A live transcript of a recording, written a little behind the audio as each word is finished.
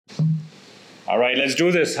All right, let's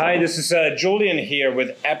do this. Hi, this is Julian here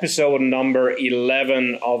with episode number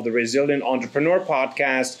 11 of the Resilient Entrepreneur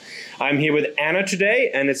Podcast. I'm here with Anna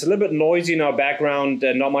today, and it's a little bit noisy in our background.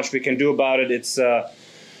 Not much we can do about it. It's, I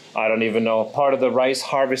don't even know, part of the rice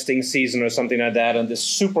harvesting season or something like that. And this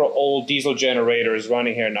super old diesel generator is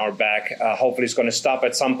running here in our back. Hopefully it's going to stop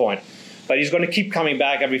at some point. But he's going to keep coming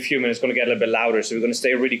back every few minutes. It's going to get a little bit louder, so we're going to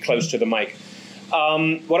stay really close to the mic.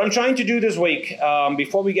 What I'm trying to do this week,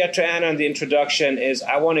 before we get to Anna and the introduction, is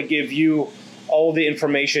I want to give you all the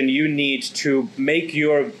information you need to make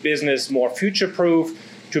your business more future-proof,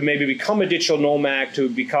 to maybe become a digital nomad, to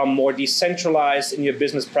become more decentralized in your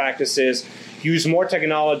business practices, use more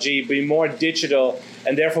technology, be more digital,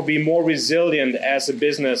 and therefore be more resilient as a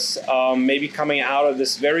business, maybe coming out of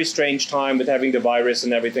this very strange time with having the virus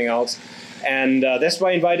and everything else. And that's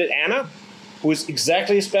why I invited Anna, who is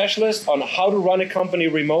exactly a specialist on how to run a company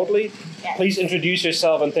remotely. Yes. Please introduce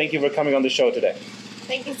yourself and thank you for coming on the show today.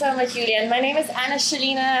 Thank you so much, Julian. My name is Anna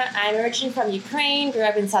Shilina. I'm originally from Ukraine, grew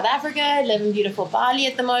up in South Africa, live in beautiful Bali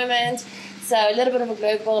at the moment. So a little bit of a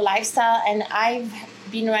global lifestyle, and I've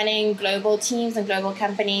been running global teams and global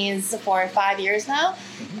companies for 5 years now.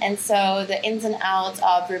 And so the ins and outs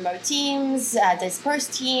of remote teams,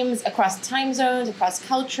 dispersed teams, across time zones, across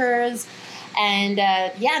cultures, and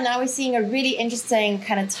now we're seeing a really interesting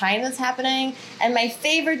kind of time that's happening. And my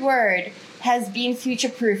favorite word has been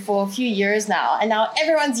future-proof for a few years now. And now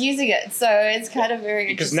everyone's using it. So it's kind of very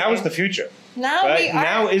because interesting. Now is the future.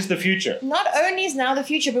 Now is the future. Not only is now the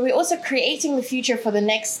future, but we're also creating the future for the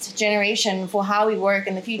next generation, for how we work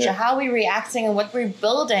in the future, how we're reacting, and what we're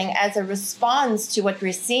building as a response to what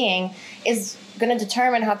we're seeing is going to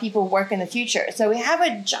determine how people work in the future. So we have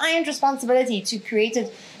a giant responsibility to create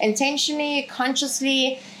it intentionally,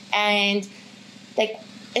 consciously, and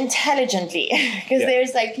intelligently, because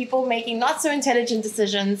there's people making not so intelligent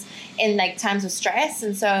decisions in times of stress,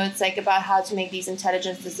 and so it's about how to make these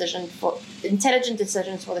intelligent decisions for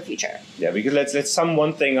the future. Yeah, because let's sum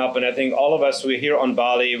one thing up, and I think all of us, we're here on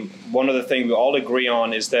Bali. One of the things we all agree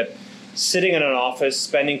on is that sitting in an office,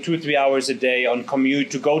 spending 2-3 hours a day on commute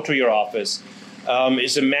to go to your office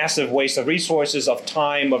is a massive waste of resources, of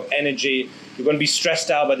time, of energy. You're going to be stressed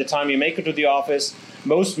out by the time you make it to the office.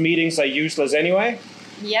 Most meetings are useless anyway.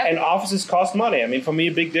 Yep. And offices cost money. I mean, for me,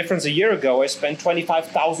 a big difference. A year ago, I spent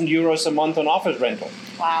 25,000 euros a month on office rental,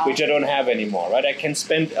 which I don't have anymore, right? I can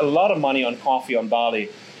spend a lot of money on coffee on Bali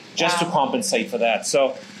just to compensate for that.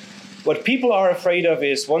 So what people are afraid of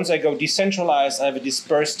is once I go decentralized, I have a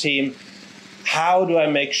dispersed team, how do I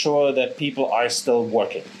make sure that people are still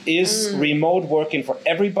working? Is remote working for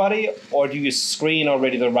everybody, or do you screen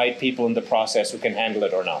already the right people in the process who can handle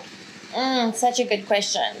it or not? Such a good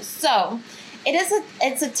question. So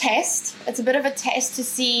it's a test. It's a bit of a test to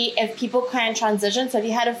see if people can transition. So if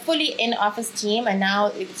you had a fully in-office team and now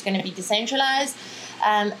it's going to be decentralized,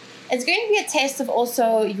 it's going to be a test of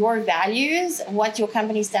also your values, what your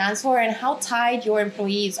company stands for, and how tied your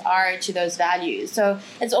employees are to those values. So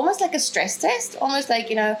it's almost like a stress test, almost like,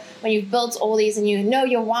 when you've built all these and you know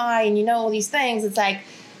your why and you know all these things, it's like,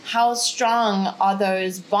 how strong are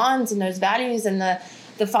those bonds and those values and the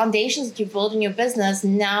foundations that you build in your business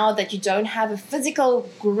now that you don't have a physical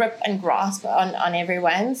grip and grasp on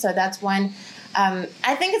everyone. So that's one.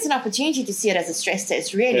 I think it's an opportunity to see it as a stress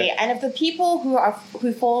test, really. Yeah. And if the people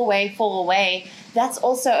who fall away, that's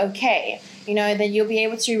also okay. Then you'll be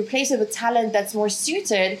able to replace it with talent that's more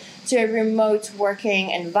suited to a remote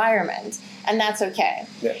working environment, and that's okay.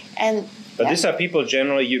 Yeah. But these are people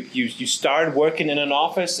generally, you start working in an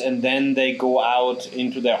office and then they go out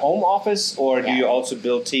into their home office, or do you also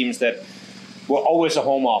build teams that were always a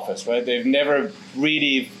home office, right? They've never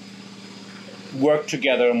really worked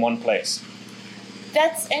together in one place.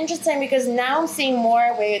 That's interesting, because now I'm seeing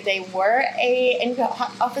more where they were a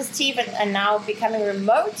in-office team and now becoming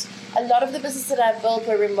remote. A lot of the businesses that I've built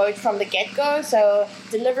were remote from the get-go. So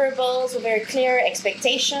deliverables were very clear,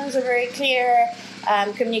 expectations were very clear,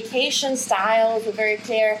 communication styles were very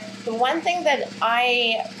clear. The one thing that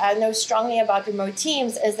I know strongly about remote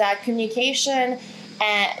teams is that communication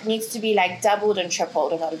needs to be doubled and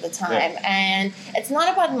tripled a lot of the time. Yeah. And it's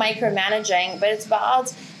not about micromanaging, but it's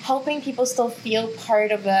about helping people still feel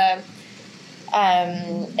part of a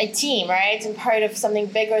team, right? And part of something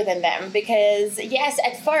bigger than them. Because yes,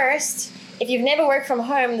 at first, if you've never worked from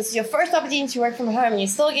home, this is your first opportunity to work from home, and you're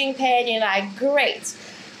still getting paid, you're like, great.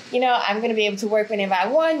 I'm going to be able to work whenever I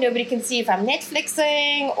want. Nobody can see if I'm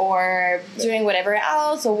Netflixing or doing whatever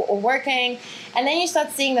else or working. And then you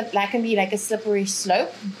start seeing that can be like a slippery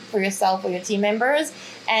slope for yourself or your team members.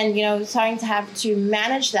 And, starting to have to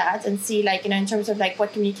manage that and see in terms of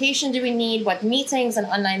what communication do we need, what meetings and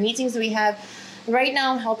online meetings do we have. Right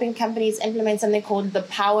now, I'm helping companies implement something called the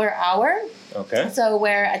Power Hour. Okay. So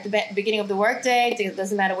where at the beginning of the workday, it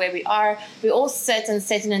doesn't matter where we are, we all sit and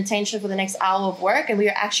set an intention for the next hour of work, and we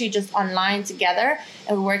are actually just online together,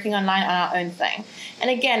 and we're working online on our own thing. And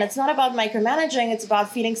again, it's not about micromanaging, it's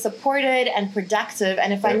about feeling supported and productive.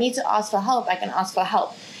 And if I need to ask for help, I can ask for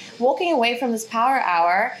help. Walking away from this Power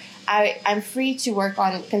Hour, I'm free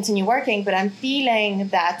to continue working, but I'm feeling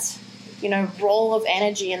that role of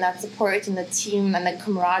energy and that support in the team and the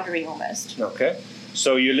camaraderie almost. Okay.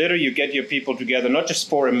 So you get your people together, not just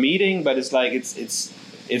for a meeting, but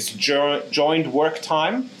it's joint work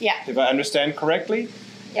time. Yeah. If I understand correctly.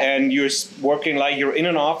 Yeah. And you're working you're in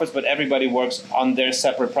an office, but everybody works on their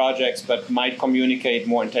separate projects, but might communicate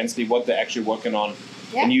more intensely what they're actually working on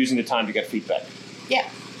and using the time to get feedback. Yeah.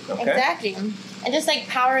 Okay. Exactly. And just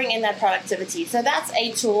powering in that productivity. So that's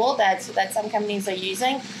a tool that some companies are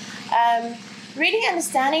using. Really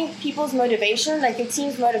understanding people's motivation, your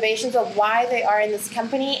team's motivations of why they are in this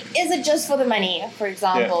company. Is it just for the money, for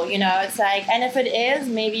example? Yeah. It's and if it is,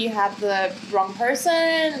 maybe you have the wrong person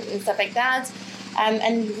and stuff like that.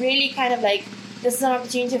 And really this is an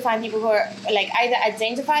opportunity to find people who are either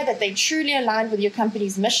identify that they truly align with your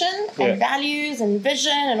company's mission and values and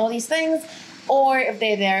vision and all these things, or if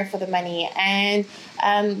they're there for the money. And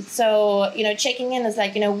so checking in is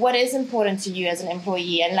what is important to you as an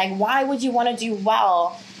employee, and why would you want to do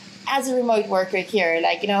well as a remote worker here?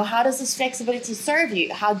 How does this flexibility serve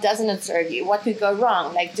you? How doesn't it serve you? What could go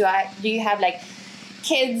wrong? Do you have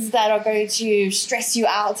kids that are going to stress you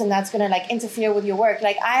out and that's going to interfere with your work?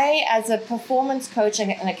 I, as a performance coach in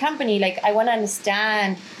a company, I want to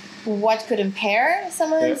understand what could impair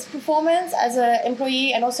someone's performance as an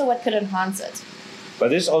employee and also what could enhance it. But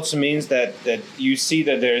this also means that you see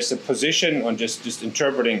that there is a position on just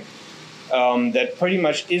interpreting that pretty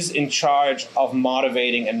much is in charge of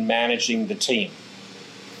motivating and managing the team.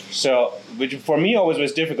 So, which for me always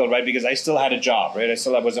was difficult, right? Because I still had a job, right?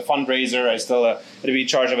 I was a fundraiser. I still had to be in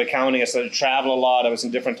charge of accounting. I still had to travel a lot. I was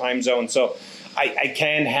in different time zones. So I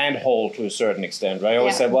can handhold to a certain extent, right? I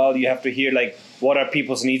always said, well, you have to hear what are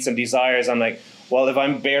people's needs and desires. I'm well, if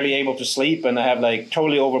I'm barely able to sleep and I have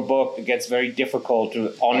totally overbooked, it gets very difficult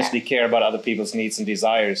to honestly care about other people's needs and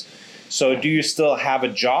desires. So do you still have a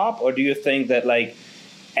job, or do you think that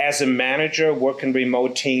as a manager working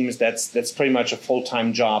remote teams, that's pretty much a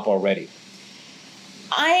full-time job already?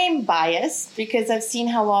 I'm biased because I've seen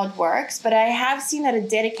how well it works, but I have seen that a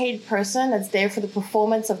dedicated person that's there for the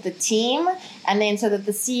performance of the team, and then so that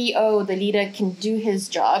the CEO, the leader, can do his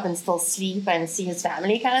job and still sleep and see his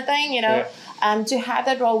family kind of thing, to have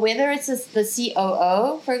that role, whether it's the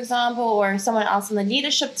COO, for example, or someone else in the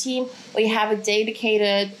leadership team, or you have a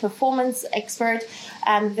dedicated performance expert,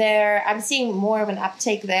 I'm seeing more of an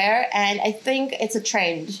uptake there. And I think it's a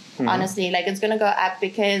trend, honestly. It's going to go up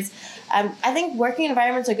because I think working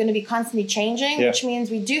environments are going to be constantly changing, which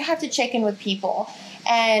means we do have to check in with people.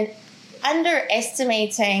 And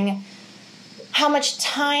underestimating how much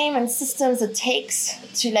time and systems it takes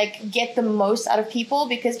to get the most out of people,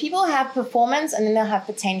 because people have performance and then they'll have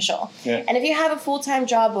potential. Yeah. And if you have a full-time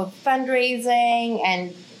job of fundraising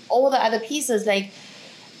and all the other pieces,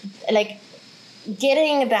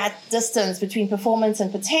 getting that distance between performance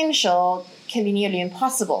and potential can be nearly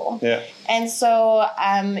impossible. Yeah. And so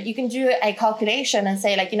you can do a calculation and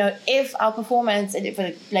say if our performance, if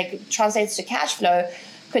it translates to cash flow,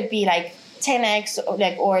 could be 10x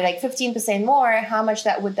or 15% more, how much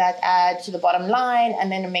would that add to the bottom line?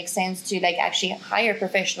 And then it makes sense to actually hire a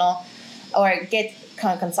professional or get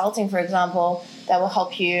consulting, for example, that will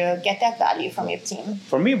help you get that value from your team.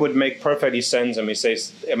 For me, it would make perfectly sense.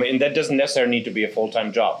 That doesn't necessarily need to be a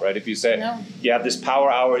full-time job, right? If you say you have this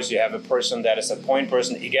power hours, you have a person that is a point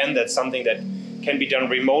person. Again, that's something that can be done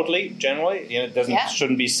remotely. Generally, it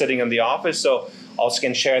shouldn't be sitting in the office. So also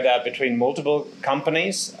can share that between multiple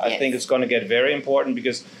companies. I think it's going to get very important,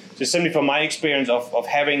 because just simply from my experience of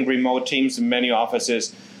having remote teams in many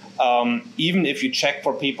offices, even if you check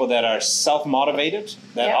for people that are self-motivated,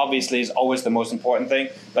 that obviously is always the most important thing.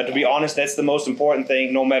 But to be honest, that's the most important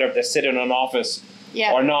thing, no matter if they're sitting in an office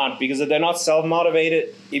or not. Because if they're not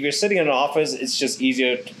self-motivated, if you're sitting in an office, it's just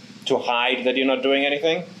easier to hide that you're not doing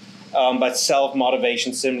anything. But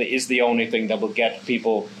self-motivation simply is the only thing that will get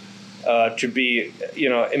people to be,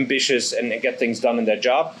 ambitious and get things done in their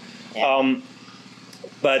job. Yeah.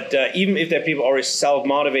 But even if there are people already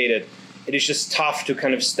self-motivated, it is just tough to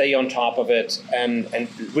kind of stay on top of it and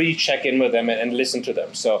really check in with them and listen to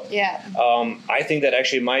them. So I think that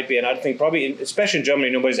actually might be, and I think probably, especially in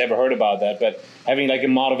Germany, nobody's ever heard about that, but having like a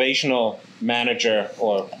motivational manager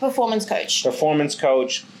or performance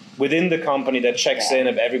coach within the company that checks in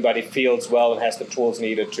if everybody feels well and has the tools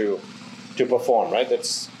needed to perform, right?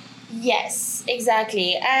 Yes,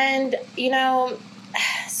 exactly. And,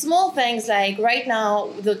 small things like right now,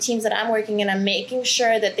 the teams that I'm working in, I'm making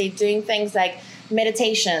sure that they're doing things like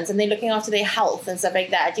meditations and they're looking after their health and stuff like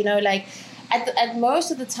that. Like at most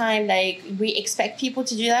of the time, like we expect people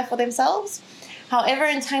to do that for themselves. However,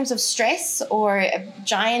 in times of stress or a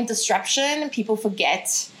giant disruption, people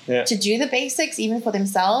forget to do the basics even for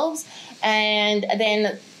themselves. And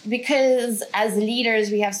then because as leaders,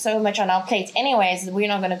 we have so much on our plate anyways, we're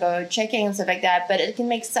not going to go checking and stuff like that. But it can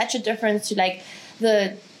make such a difference to like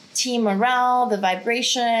the team morale, the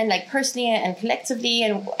vibration, like personally and collectively,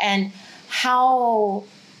 and how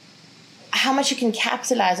much you can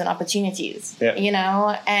capitalize on opportunities,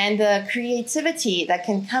 and the creativity that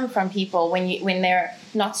can come from people when they're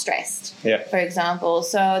not stressed, for example.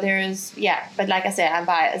 So there's, but like I said, I'm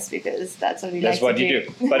biased because that's what we like to do. That's what you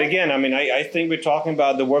do. But again, I mean, I think we're talking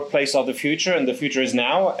about the workplace of the future, and the future is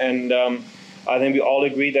now. And I think we all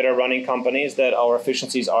agree that are running companies that our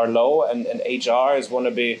efficiencies are low, and HR is one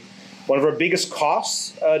of our biggest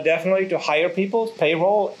costs, definitely, to hire people,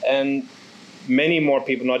 payroll, and many more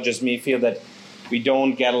people, not just me, feel that we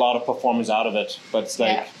don't get a lot of performance out of it. But it's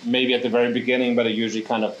like maybe at the very beginning, but it usually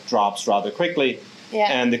kind of drops rather quickly.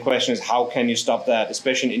 And the question is, how can you stop that,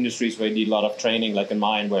 especially in industries where you need a lot of training, like in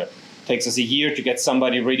mine, where it takes us a year to get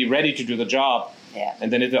somebody really ready to do the job.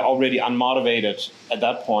 And then if they're already unmotivated at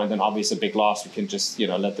that point, then obviously a big loss. We can just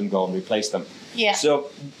let them go and replace them. So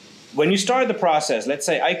when you start the process, let's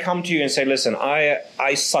say I come to you and say, listen, I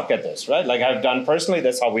suck at this, right? Like I've done personally,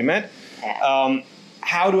 that's how we met.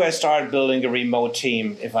 How do I start building a remote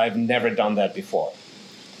team if I've never done that before?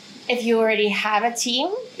 If you already have a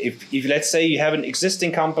team? If let's say you have an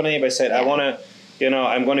existing company, but I said, I want to,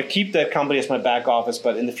 I'm going to keep that company as my back office,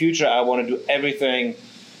 but in the future, I want to do everything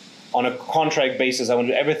on a contract basis. I want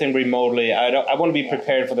to do everything remotely. I want to be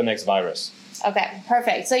prepared for the next virus. Okay,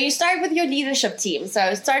 perfect. So you start with your leadership team.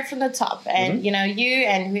 So start from the top, and you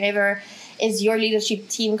and whoever is your leadership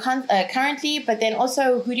team currently, but then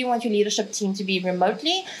also who do you want your leadership team to be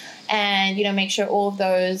remotely, and make sure all of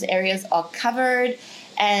those areas are covered.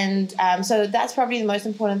 And so that's probably the most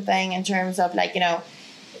important thing in terms of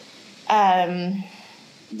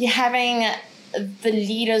having the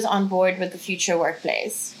leaders on board with the future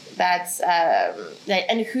workplace. That's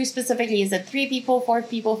and who specifically, is it 3 people, 4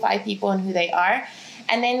 people, 5 people, and who they are.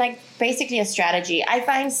 And then basically a strategy. I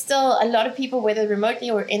find still a lot of people, whether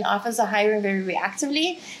remotely or in office, are hiring very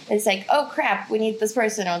reactively. It's like, oh crap, we need this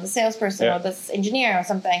person or the salesperson or this engineer or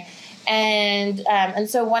something. And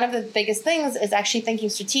so one of the biggest things is actually thinking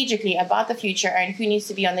strategically about the future and who needs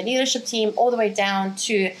to be on the leadership team, all the way down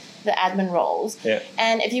to the admin roles.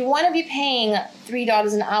 And if you want to be paying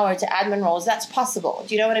 $3 an hour to admin roles, that's possible.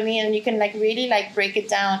 Do you know what I mean? And you can really break it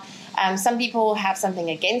down. Some people have something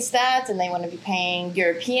against that and they want to be paying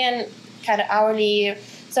European kind of hourly.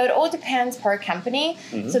 So it all depends per company.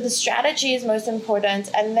 So the strategy is most important.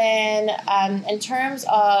 And then in terms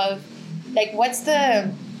of what's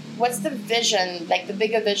the vision, the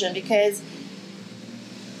bigger vision, because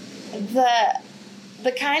the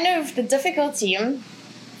difficulty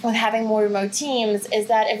with having more remote teams is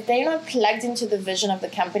that if they're not plugged into the vision of the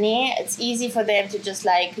company, it's easy for them to just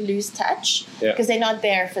lose touch because they're not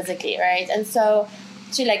there physically, right? And so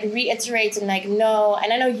to reiterate and no,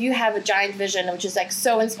 and I know you have a giant vision, which is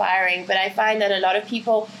so inspiring, but I find that a lot of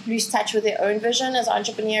people lose touch with their own vision as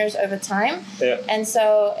entrepreneurs over time. And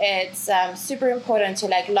so it's super important to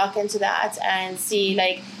lock into that and see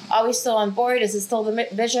are we still on board? Is it still the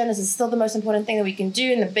vision? Is it still the most important thing that we can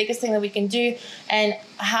do and the biggest thing that we can do? And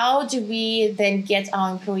how do we then get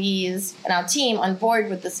our employees and our team on board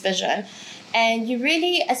with this vision? And you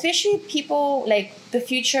really, especially people the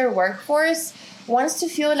future workforce, wants to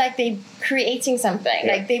feel like they're creating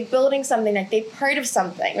something, they're building something, they're part of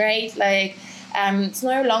something, right? It's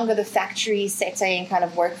no longer the factory setting kind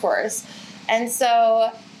of workforce. And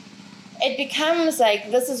so it becomes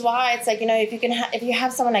this is why it's if you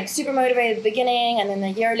have someone super motivated at the beginning and then a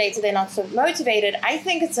year later they're not so motivated, I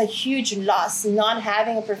think it's a huge loss not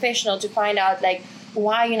having a professional to find out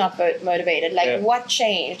why you're not motivated, what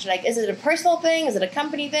changed, is it a personal thing, is it a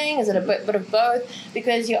company thing, is it a bit of both,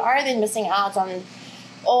 because you are then missing out on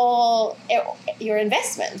all your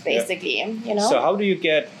investments basically. So how do you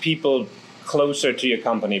get people closer to your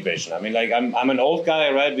company vision? I mean, like I'm an old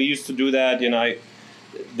guy, right? We used to do that,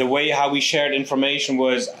 the way how we shared information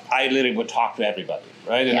was I literally would talk to everybody,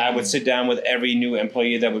 right? And I would sit down with every new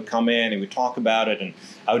employee that would come in and we'd talk about it. And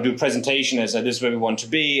I would do a presentation as this is where we want to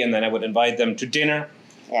be. And then I would invite them to dinner.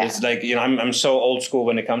 Yeah. It's like, I'm so old school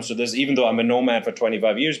when it comes to this, even though I'm a nomad for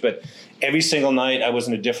 25 years. But every single night I was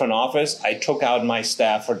in a different office. I took out my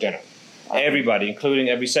staff for dinner. Okay. Everybody, including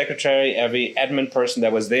every secretary, every admin person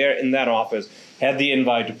that was there in that office, had the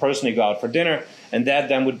invite to personally go out for dinner. And that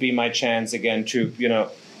then would be my chance again to,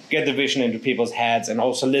 get the vision into people's heads and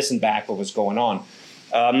also listen back what was going on.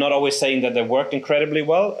 I'm not always saying that they worked incredibly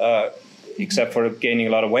well, except for gaining a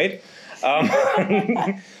lot of weight.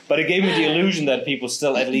 But it gave me the illusion that people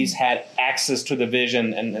still at least had access to the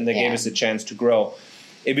vision and they gave us a chance to grow.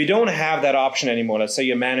 If you don't have that option anymore, let's say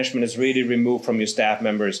your management is really removed from your staff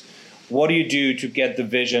members, what do you do to get the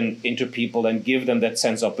vision into people and give them that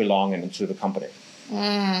sense of belonging into the company?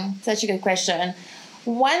 Such a good question.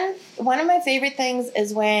 One of my favorite things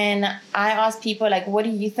is when I ask people, like, what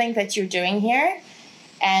do you think that you're doing here?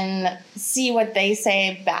 And see what they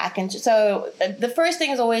say back. And so the first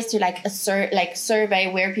thing is always to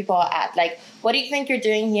survey where people are at. Like, what do you think you're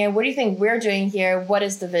doing here? What do you think we're doing here? What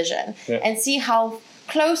is the vision? Yeah. And see how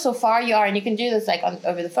close or far you are. And you can do this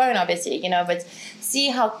over the phone, obviously, but see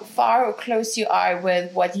how far or close you are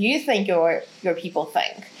with what you think your people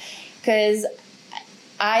think. Because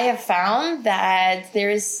I have found that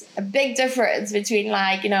there's a big difference between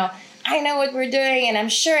I know what we're doing and I'm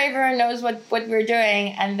sure everyone knows what we're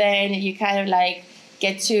doing. And then you kind of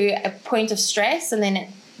get to a point of stress and then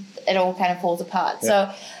it all kind of falls apart.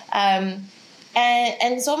 Yeah. So,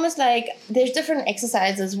 and it's almost like there's different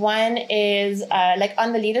exercises. One is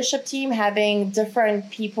on the leadership team, having different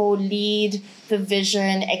people lead the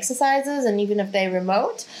vision exercises, and even if they're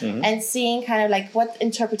remote, and seeing kind of what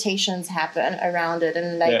interpretations happen around it.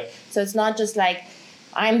 And so it's not just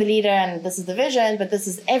I'm the leader and this is the vision, but this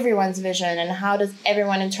is everyone's vision and how does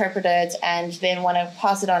everyone interpret it and then want to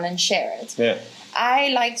pass it on and share it. Yeah. I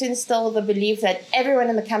like to instill the belief that everyone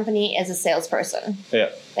in the company is a salesperson. Yeah.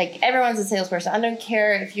 Everyone's a salesperson. I don't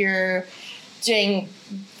care if you're doing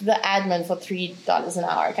the admin for $3 an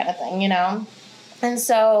hour kind of thing, And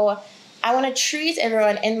so I want to treat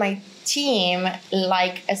everyone in my team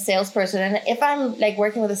like a salesperson. And if I'm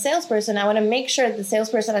working with a salesperson, I want to make sure that the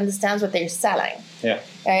salesperson understands what they're selling. Yeah.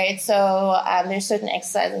 Right. So there's certain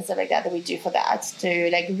exercises and stuff like that we do for that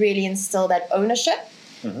to really instill that ownership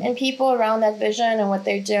in people around that vision and what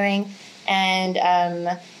they're doing. And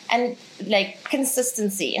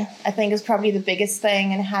consistency, I think, is probably the biggest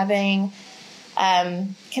thing, and having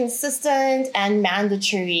consistent and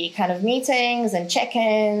mandatory kind of meetings and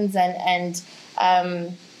check-ins and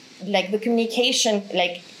the communication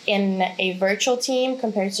in a virtual team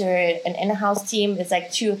compared to an in-house team is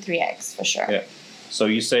 2 or 3x for sure. Yeah. So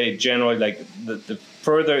you say generally the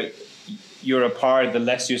further you're apart, the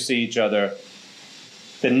less you see each other,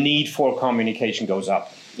 the need for communication goes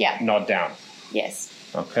up. Yeah. Not down. Yes.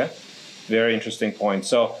 Okay. Very interesting point.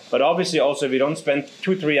 So, but obviously also if you don't spend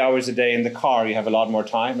 2-3 hours a day in the car, you have a lot more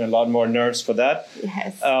time and a lot more nerves for that.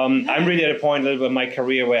 Yes. I'm really at a point a little bit in my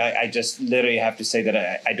career where I just literally have to say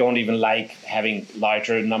that I don't even like having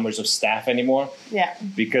larger numbers of staff anymore. Yeah.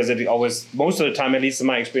 Because it always, most of the time, at least in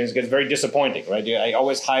my experience, it gets very disappointing, right? I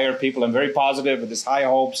always hire people. I'm very positive with this high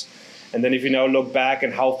hopes. And then if you now look back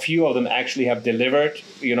at how few of them actually have delivered,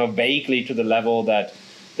 vaguely to the level that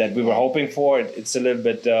we were hoping for, it's a little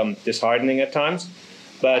bit disheartening at times.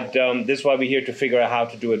 But this is why we're here to figure out how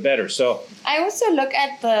to do it better. So I also look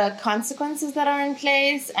at the consequences that are in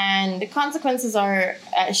place, and the consequences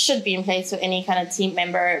should be in place for any kind of team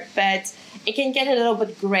member, but it can get a little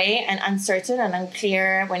bit gray and uncertain and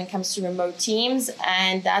unclear when it comes to remote teams.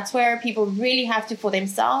 And that's where people really have to, for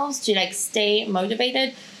themselves, to stay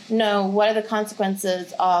motivated, know what are the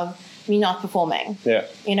consequences of me not performing. Yeah.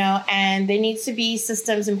 And there needs to be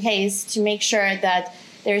systems in place to make sure that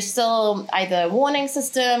there's still either a warning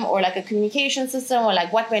system or a communication system or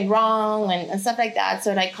what went wrong and stuff like that.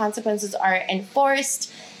 So consequences are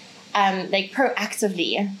enforced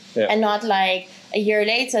proactively, and not a year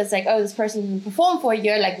later it's this person didn't perform for a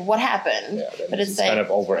year, what happened? Yeah, but it's kind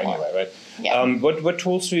of over anyway, right? Yeah. What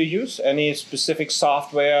tools do you use? Any specific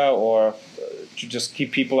software or to just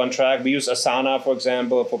keep people on track? We use Asana, for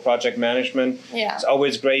example, for project management. Yeah. It's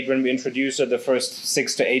always great when we introduce it the first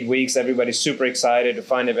 6 to 8 weeks. Everybody's super excited to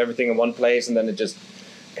find everything in one place, and then it just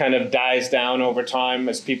kind of dies down over time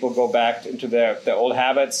as people go back into their old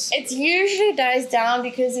habits. It usually dies down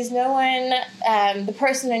because there's no one, the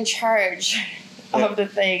person in charge of the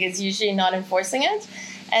thing is usually not enforcing it.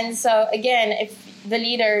 And so again, if the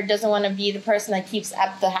leader doesn't want to be the person that keeps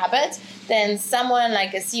up the habit, then someone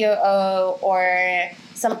like a COO or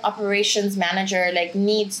some operations manager like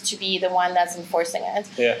needs to be the one that's enforcing it.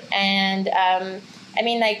 Yeah. And I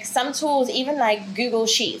mean, like some tools, even like Google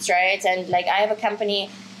Sheets, right? And like I have a company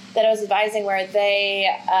that I was advising where they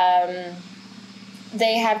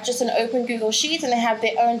have just an open Google Sheet and they have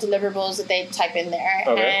their own deliverables that they type in there.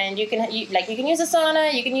 Okay. And you can use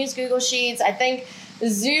Asana, you can use Google Sheets. I think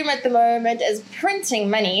Zoom at the moment is printing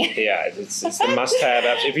money. Yeah, it's the must-have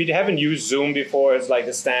apps. If you haven't used Zoom before, it's like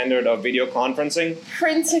the standard of video conferencing.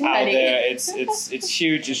 Printing out money. there. It's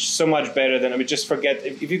huge. It's so much better than, I mean, just forget,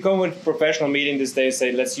 if you go into professional meeting these days,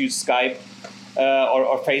 say, let's use Skype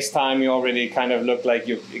or FaceTime, you already kind of look like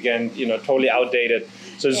you, again, totally outdated.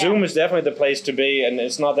 So Yeah. Zoom is definitely the place to be, and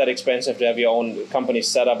it's not that expensive to have your own company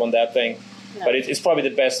set up on that thing. No. But it's probably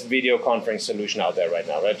the best video conference solution out there right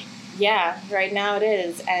now, right? Yeah, right now it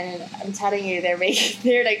is, and I'm telling you, they're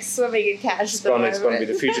like swimming in cash. It's going to be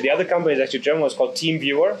the future. The other company is actually German. It's called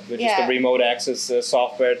TeamViewer, which is the remote access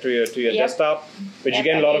software to your desktop. But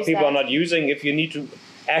again, a lot of people are not using. If you need to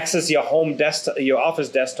access your home desktop, your office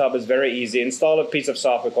desktop is very easy. Install a piece of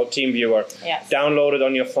software called TeamViewer. Yes. Download it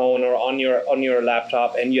on your phone or on your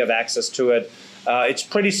laptop, and you have access to it. It's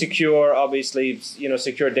pretty secure, obviously.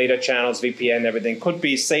 Secure data channels, VPN, everything could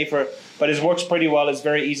be safer, but it works pretty well. It's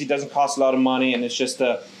very easy, doesn't cost a lot of money, and it's just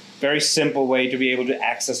a very simple way to be able to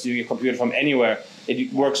access your computer from anywhere.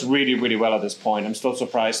 It works really, really well at this point. I'm still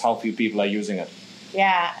surprised how few people are using it.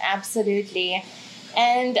 Yeah, absolutely.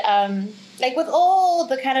 And like with all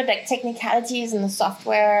the kind of like technicalities in the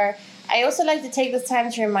software, I also like to take this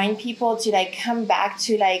time to remind people to like come back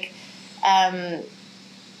to like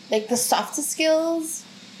the softer skills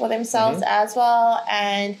for themselves as well,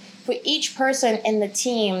 and for each person in the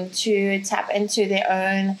team to tap into their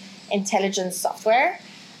own intelligence software,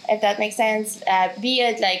 if that makes sense. Be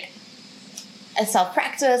it like a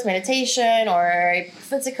self-practice, meditation, or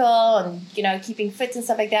physical, and keeping fit and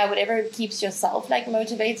stuff like that. Whatever keeps yourself like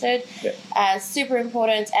motivated, super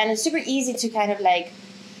important, and it's super easy to kind of like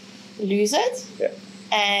lose it. Yeah.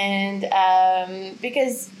 And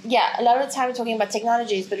because a lot of the time we're talking about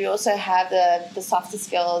technologies, but we also have the softer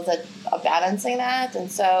skills that are balancing that.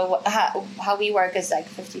 And so how we work is like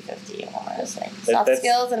 50-50 almost, like soft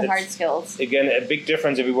skills and hard skills. Again, a big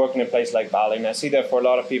difference if you work in a place like Bali. And I see that for a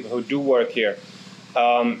lot of people who do work here.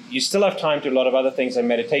 You still have time to do a lot of other things like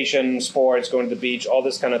meditation, sports, going to the beach, all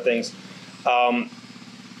this kind of things.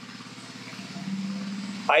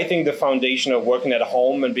 I think the foundation of working at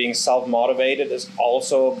home and being self-motivated is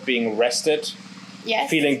also being rested,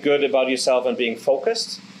 feeling good about yourself and being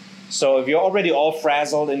focused. So if you're already all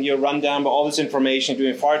frazzled and you're run down by all this information,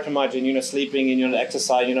 doing far too much, and you're not sleeping and you're not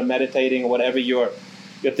exercising, you're not meditating or whatever your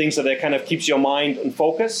things that kind of keeps your mind in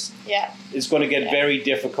focus, it's going to get very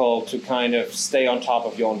difficult to kind of stay on top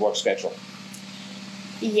of your own work schedule.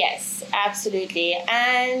 Yes, absolutely.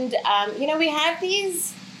 And, we have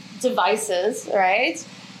these devices, right?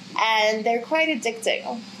 And they're quite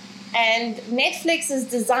addicting. And Netflix is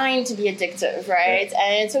designed to be addictive, right? Yeah.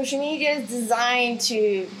 And social media is designed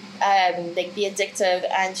to be addictive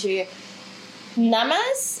and to numb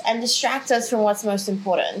us and distract us from what's most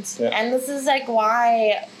important. Yeah. And this is like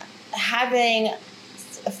why having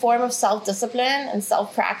a form of self-discipline and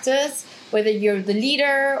self-practice, whether you're the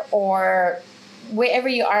leader or wherever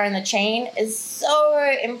you are in the chain, is so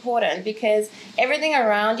important, because everything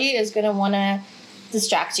around you is going to want to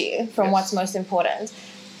distract you from what's most important.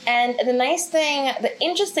 And the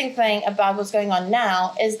interesting thing about what's going on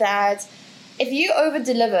now is that if you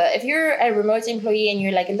over-deliver, if you're a remote employee and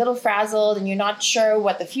you're like a little frazzled and you're not sure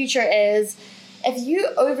what the future is, if you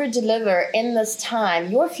over-deliver in this time,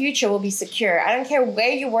 your future will be secure. I don't care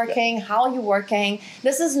where you're working, how you're working.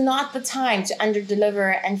 This is not the time to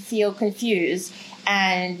under-deliver and feel confused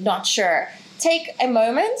and not sure. Take a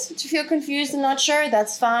moment to feel confused and not sure.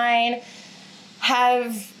 That's fine.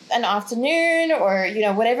 Have an afternoon or,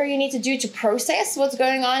 whatever you need to do to process what's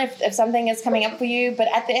going on if something is coming up for you. But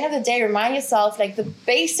at the end of the day, remind yourself, like, the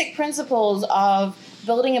basic principles of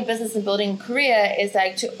building a business and building a career is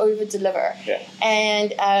like to over deliver. Yeah.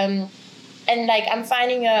 And like I'm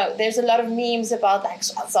finding there's a lot of memes about like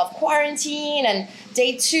self-quarantine and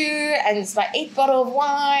day 2 and it's my 8th bottle of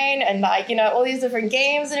wine and like all these different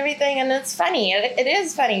games and everything, and it's funny. It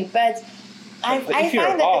is funny, but if you're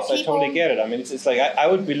a boss, I totally get it. I mean, it's like I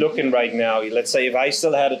would be looking right now. Let's say if I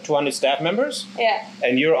still had 200 staff members,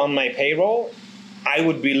 and you're on my payroll, I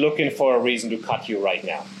would be looking for a reason to cut you right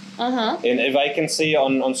now. And if I can see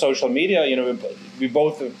on social media, we're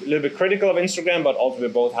both a little bit critical of Instagram, but also we're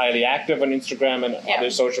both highly active on Instagram and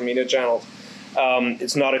other social media channels.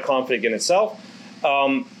 It's not a conflict in itself.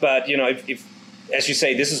 But if as you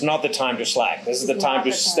say, this is not the time to slack. This is the time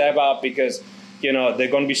to step up, because there are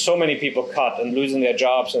going to be so many people cut and losing their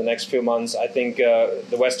jobs in the next few months. I think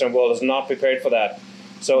the Western world is not prepared for that.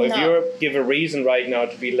 So if you give a reason right now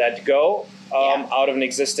to be let go out of an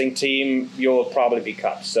existing team, you'll probably be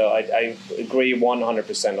cut. So I agree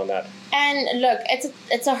 100% on that. And look,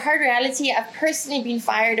 it's a hard reality. I've personally been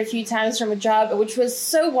fired a few times from a job which was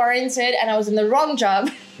so warranted, and I was in the wrong job.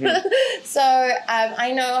 So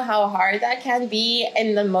I know how hard that can be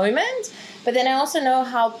in the moment, but then I also know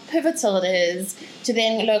how pivotal it is to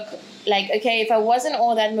then look like, okay, if I wasn't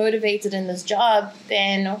all that motivated in this job,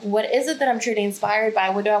 then what is it that I'm truly inspired by?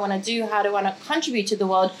 What do I want to do? How do I want to contribute to the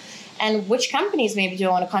world? And which companies maybe do I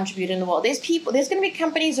want to contribute in the world? There's going to be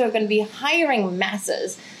companies who are going to be hiring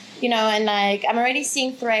masses. And like I'm already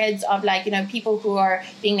seeing threads of like, people who are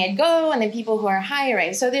being let go and then people who are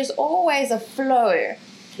hiring. So there's always a flow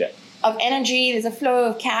of energy. There's a flow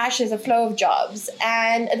of cash. There's a flow of jobs.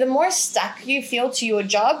 And the more stuck you feel to your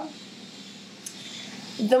job,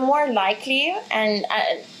 the more likely and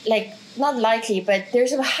not likely, but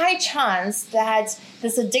there's a high chance that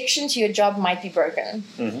this addiction to your job might be broken,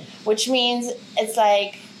 which means it's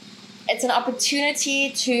an opportunity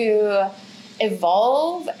to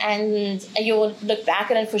evolve, and you'll look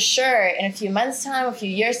back at it for sure in a few months' time, a few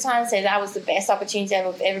years' time, say that was the best opportunity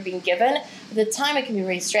I've ever been given. At the time, it can be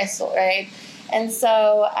really stressful, right? And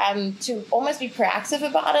so to almost be proactive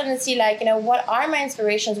about it and see what are my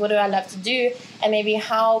inspirations? What do I love to do? And maybe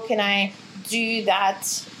how can I do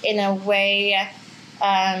that in a way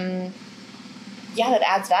that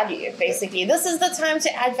adds value, basically. This is the time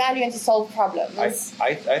to add value and to solve problems.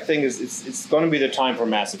 I think it's going to be the time for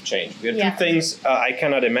massive change. We have two things I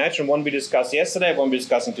cannot imagine. One we discussed yesterday, one we're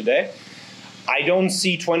discussing today. I don't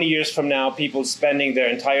see 20 years from now people spending their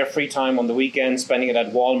entire free time on the weekend, spending it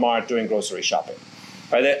at Walmart doing grocery shopping.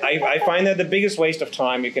 Right? I find that the biggest waste of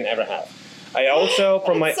time you can ever have. I also,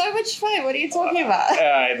 from my... so much fun. What are you talking about?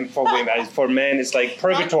 For women, for men, it's like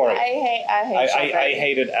purgatory. I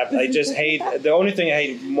hate it. I just hate... The only thing I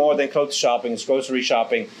hate more than clothes shopping is grocery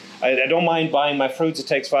shopping. I don't mind buying my fruits. It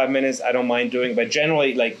takes 5 minutes. I don't mind doing it. But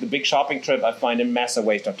generally, like the big shopping trip, I find a massive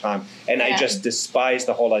waste of time. And I just despise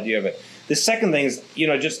the whole idea of it. The second thing is,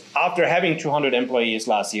 just after having 200 employees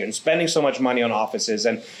last year and spending so much money on offices,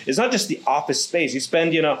 and it's not just the office space. You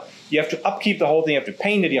spend, you have to upkeep the whole thing. You have to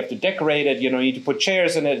paint it. You have to decorate it. You need to put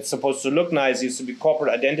chairs in it. It's supposed to look nice. It used to be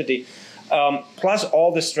corporate identity. Plus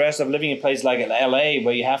all the stress of living in a place like LA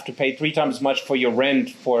where you have to pay 3 times as much for your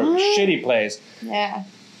rent for a shitty place. Yeah.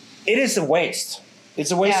 It is a waste.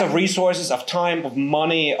 It's a waste of resources, of time, of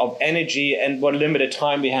money, of energy, and what limited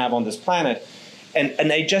time we have on this planet.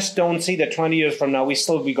 And I just don't see that 20 years from now we're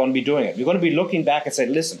going to be doing it. We're going to be looking back and say,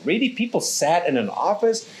 listen, really people sat in an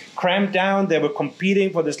office, cramped down, they were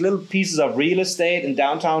competing for these little pieces of real estate in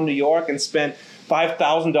downtown New York and spent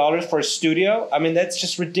 $5,000 for a studio. I mean, that's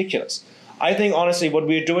just ridiculous. I think, honestly, what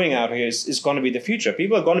we're doing out here is going to be the future.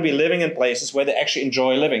 People are going to be living in places where they actually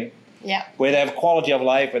enjoy living. Yeah. Where they have quality of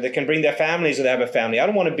life, where they can bring their families or they have a family. I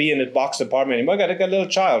don't want to be in a boxed apartment anymore. I got a little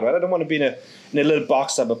child, right? I don't want to be in a little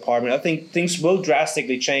boxed up apartment. I think things will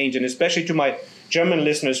drastically change, and especially to my German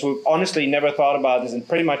listeners who honestly never thought about this and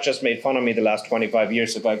pretty much just made fun of me the last 25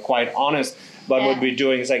 years, if I'm quite honest about what we're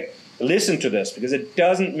doing. It's like, listen to this, because it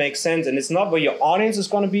doesn't make sense, and it's not where your audience is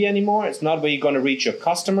going to be anymore. It's not where you're going to reach your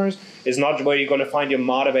customers. It's not where you're going to find your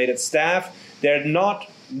motivated staff. They're not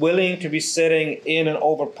willing to be sitting in an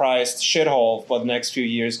overpriced shithole for the next few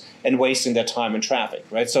years and wasting their time in traffic,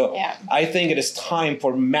 right? So I think it is time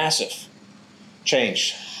for massive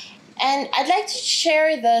change. And I'd like to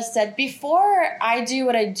share this, that before I do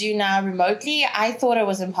what I do now remotely, I thought it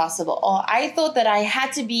was impossible. Or I thought that I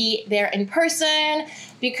had to be there in person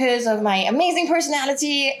because of my amazing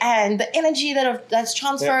personality and the energy that's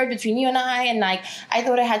transferred between you and I. And I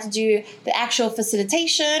thought I had to do the actual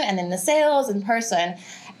facilitation and then the sales in person.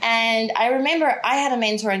 And I remember I had a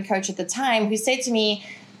mentor and coach at the time who said to me,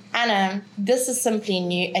 Anna, this is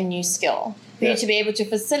simply a new skill. For you to be able to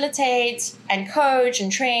facilitate and coach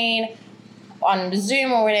and train on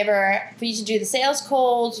Zoom or whatever, for you to do the sales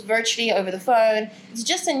calls virtually over the phone, it's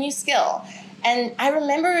just a new skill. And I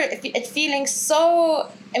remember it feeling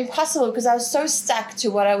so impossible because I was so stuck to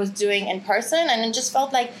what I was doing in person, and it just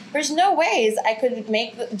felt like there's no ways I could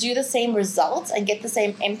do the same results and get the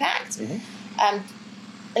same impact,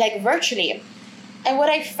 like virtually. And what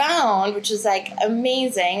I found, which is like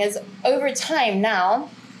amazing, is over time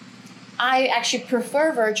now, I actually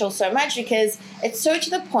prefer virtual so much because it's so to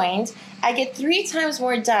the point. I get 3 times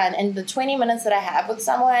more done in the 20 minutes that I have with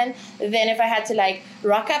someone than if I had to like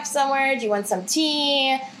rock up somewhere. Do you want some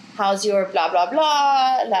tea? how's your blah, blah,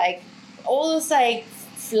 blah, like all this like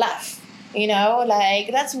fluff,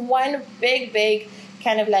 like that's one big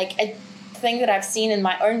kind of like a thing that I've seen in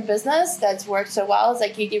my own business that's worked so well. Is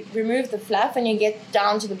like you remove the fluff and you get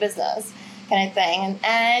down to the business kind of thing,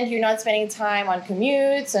 and you're not spending time on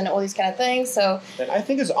commutes and all these kind of things. So and I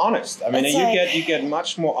think it's honest. I mean, you get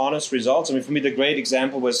much more honest results. I mean, for me, the great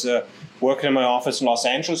example was working in my office in Los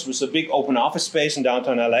Angeles. It was a big open office space in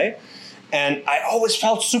downtown LA. And I always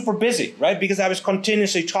felt super busy, right? Because I was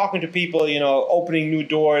continuously talking to people, opening new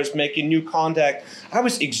doors, making new contact. I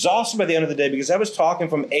was exhausted by the end of the day because I was talking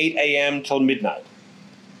from 8 a.m. till midnight.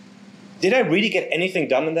 Did I really get anything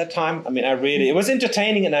done in that time? I mean, it was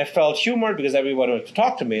entertaining and I felt humor because everyone wanted to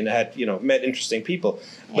talk to me and I had, met interesting people.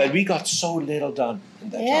 But we got so little done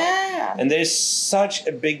in that time. And there's such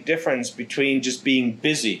a big difference between just being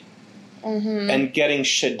busy and getting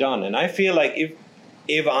shit done. And I feel like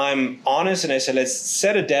if I'm honest and I say, let's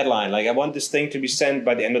set a deadline, like I want this thing to be sent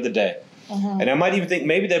by the end of the day. And I might even think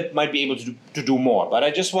maybe they might be able to do more. But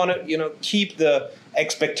I just want to, keep the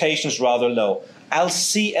expectations rather low. I'll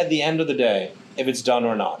see at the end of the day if it's done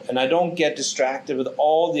or not. And I don't get distracted with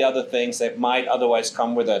all the other things that might otherwise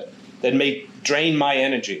come with it that may drain my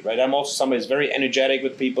energy, right? I'm also somebody who's very energetic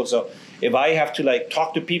with people. So if I have to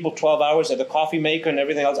talk to people 12 hours at the coffee maker and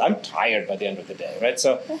everything else, I'm tired by the end of the day, right?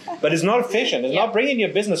 So, but it's not efficient. It's not bringing your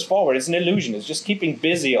business forward. It's an illusion. It's just keeping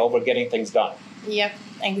busy over getting things done. Yep,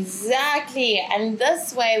 exactly. And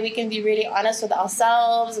this way we can be really honest with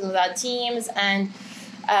ourselves and with our teams and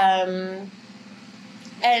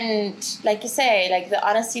like you say, like the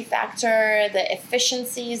honesty factor, the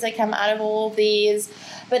efficiencies that come out of all of these.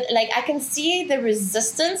 But I can see the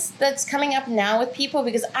resistance that's coming up now with people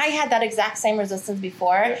because I had that exact same resistance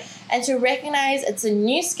before. Yeah. And to recognize it's a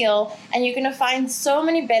new skill and you're going to find so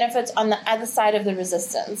many benefits on the other side of the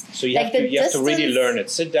resistance. So you have to really learn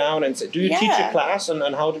it. Sit down and say, do you teach a class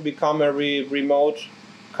on how to become a remote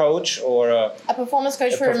coach or a performance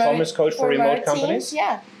coach for remote companies? Teams?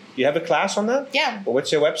 Yeah. You have a class on that? Yeah. Well,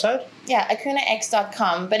 what's your website? Yeah,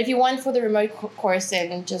 akunax.com. But if you want for the remote course,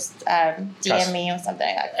 then just DM me or something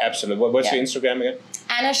like that. Absolutely. What's your Instagram again?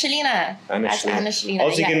 Anna Shilina. Anna Shilina.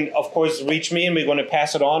 Also, you can, of course, reach me and we're going to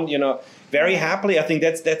pass it on, very happily. I think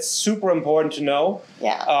that's super important to know.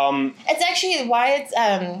 Yeah. It's actually why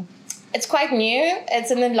it's quite new.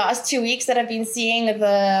 It's in the last 2 weeks that I've been seeing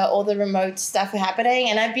all the remote stuff happening.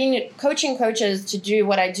 And I've been coaching coaches to do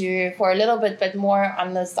what I do for a little bit, but more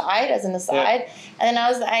on the side, as an aside. Yeah. And then I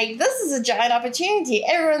was like, this is a giant opportunity.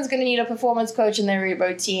 Everyone's going to need a performance coach in their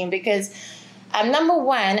remote team because number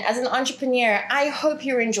one, as an entrepreneur, I hope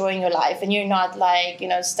you're enjoying your life and you're not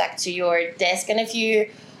stuck to your desk. And if you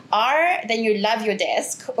are, then you love your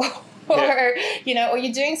desk. Or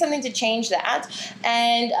you're doing something to change that,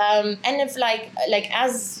 and if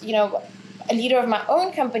as a leader of my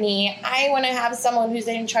own company, I want to have someone who's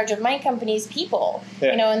in charge of my company's people,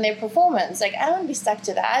 and their performance. I don't want to be stuck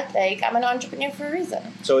to that. I'm an entrepreneur for a reason.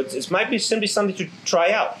 So it might be simply something to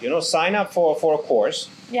try out. Sign up for a course.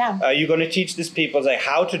 Yeah. You're going to teach these people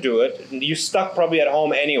how to do it. You're stuck probably at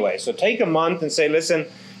home anyway. So take a month and say, listen,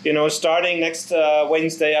 starting next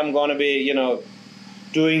Wednesday, I'm going to be,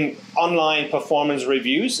 doing online performance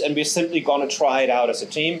reviews, and we're simply going to try it out as a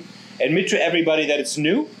team. Admit to everybody that it's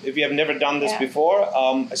new. If you have never done this before,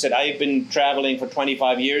 I said I've been traveling for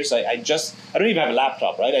 25 years. I don't even have a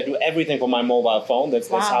laptop, right? I do everything from my mobile phone. That's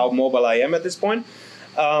how mobile I am at this point.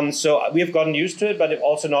 So we've gotten used to it, but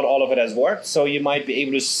also not all of it has worked. So you might be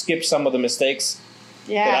able to skip some of the mistakes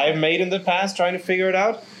that I've made in the past trying to figure it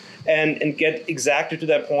out, and get exactly to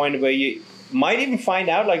that point where you might even find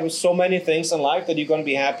out, with so many things in life, that you're going to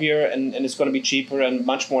be happier and it's going to be cheaper and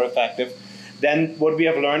much more effective than what we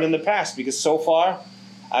have learned in the past. Because so far,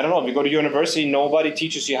 I don't know, if you go to university, nobody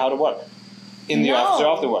teaches you how to work in the office or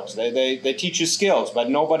off the works. They teach you skills, but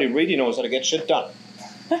nobody really knows how to get shit done.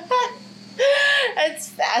 It's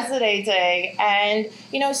fascinating. And,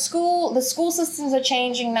 the school systems are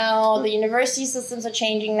changing now. The university systems are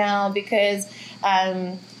changing now because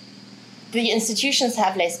the institutions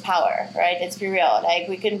have less power, right? Let's be real.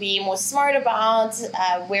 We can be more smart about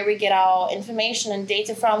where we get our information and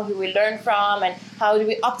data from, who we learn from, and how do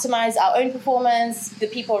we optimize our own performance, the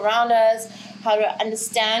people around us, how to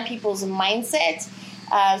understand people's mindset.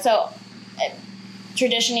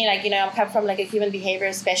 Traditionally, I come from a human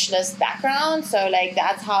behavior specialist background. So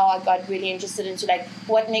that's how I got really interested into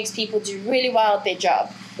what makes people do really well at their job.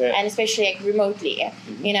 Yeah. And especially remotely,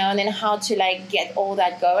 and then how to get all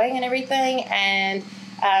that going and everything. And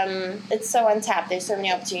it's so untapped. There's so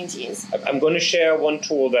many opportunities. I'm going to share one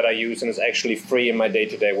tool that I use, and it's actually free in my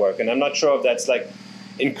day-to-day work. And I'm not sure if that's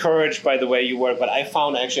encouraged by the way you work, but I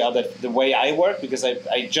found actually out that the way I work, because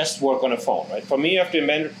I just work on a phone, right? For me, you have to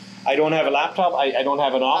remember, I don't have a laptop, I don't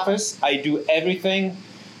have an office, I do everything.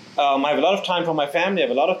 I have a lot of time for my family, I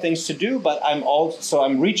have a lot of things to do, but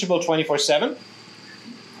I'm reachable 24/7,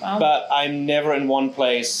 but I'm never in one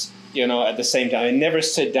place, at the same time. I never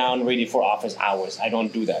sit down really for office hours. I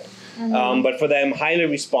don't do that. But for them, I'm highly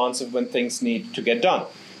responsive when things need to get done.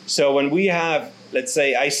 So when we have, let's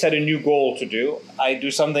say, I set a new goal to do, I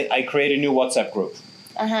create a new WhatsApp group,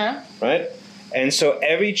 right? And so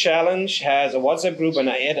every challenge has a WhatsApp group, and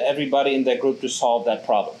I add everybody in that group to solve that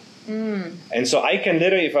problem. And so I can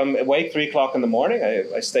literally, if I'm awake 3 o'clock in the morning,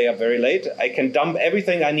 I stay up very late, I can dump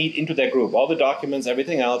everything I need into that group, all the documents,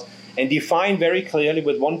 everything else, and define very clearly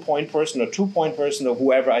with 1 point person or 2 point person or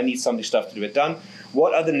whoever I need some stuff to do it done,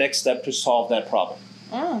 what are the next steps to solve that problem.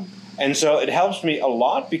 And so it helps me a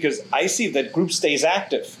lot because I see that group stays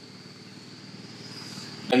active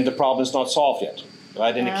and the problem is not solved yet,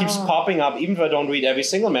 right? And it keeps popping up. Even if I don't read every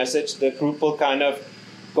single message, the group will kind of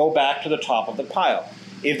go back to the top of the pile.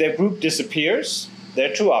 If their group disappears, there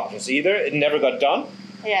are 2 options. Either it never got done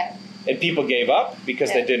and people gave up because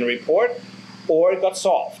they didn't report, or it got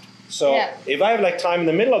solved. So if I have time in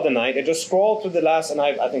the middle of the night, I just scroll through the last, and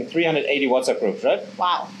I think 380 WhatsApp groups, right?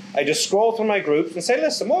 Wow. I just scroll through my groups and say,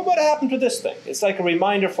 listen, what happened to this thing? It's like a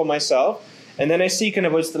reminder for myself. And then I see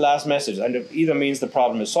what's the last message. And it either means the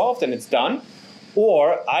problem is solved and it's done,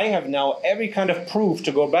 or I have now every kind of proof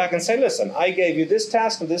to go back and say, listen, I gave you this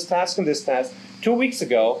task and this task and this task 2 weeks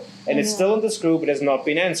ago, and it's still in this group. It has not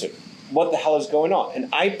been answered. What the hell is going on? And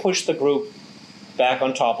I push the group back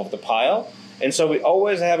on top of the pile. And so we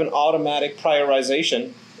always have an automatic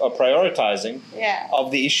prioritizing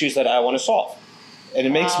of the issues that I want to solve. And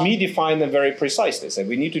it makes me define them very precisely. So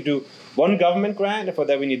we need to do one government grant, and for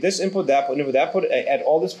that we need this input, that input, that input, add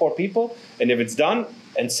all this 4 people, and if it's done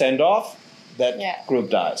and send off, that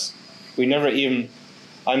group dies. We never even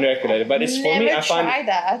underestimate it. But it's for me, I find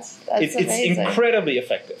it's incredibly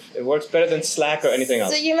effective. It works better than Slack or anything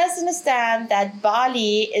else. So you must understand that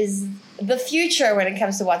Bali is the future when it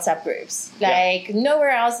comes to WhatsApp groups.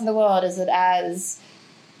 Nowhere else in the world is it as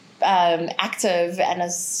active and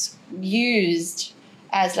as used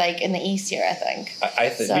as in the East here, I think. I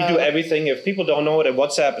think we do everything. If people don't know it,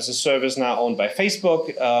 WhatsApp is a service now owned by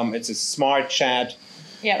Facebook. It's a smart chat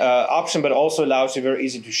option, but also allows you very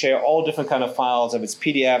easy to share all different kind of files. If it's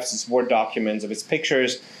PDFs, it's Word documents, if it's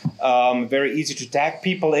pictures, very easy to tag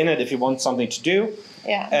people in it if you want something to do.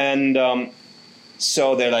 And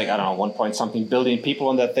so they're 1 point something billion people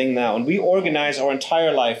on that thing now. And we organize our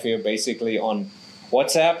entire life here basically on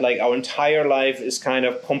WhatsApp. Our entire life is kind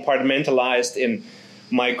of compartmentalized in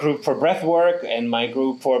my group for breath work and my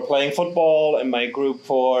group for playing football and my group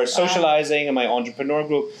for socializing and my entrepreneur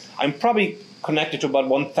group. I'm probably connected to about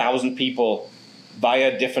 1,000 people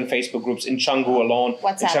via different Facebook groups in Canggu alone.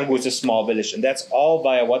 WhatsApp. And Canggu is a small village, and that's all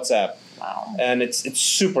via WhatsApp. Wow. And it's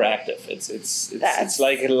super active. It's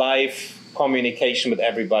like a live communication with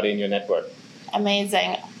everybody in your network.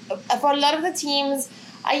 Amazing. For a lot of the teams,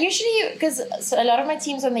 because a lot of my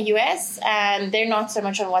teams are in the US and they're not so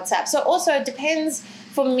much on WhatsApp. So also it depends.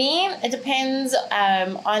 For me, it depends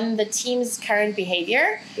on the team's current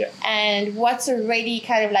behavior and what's already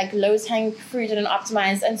kind of lowest hanging fruit and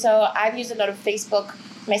optimized. And so I've used a lot of Facebook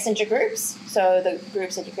Messenger groups. So the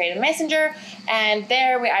groups that you create in Messenger, and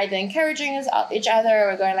there we're either encouraging each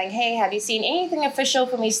other or going hey, have you seen anything official?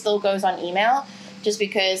 For me, still goes on email, just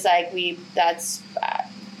because that's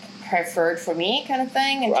preferred for me, kind of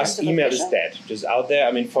thing. For us, email is dead, just out there.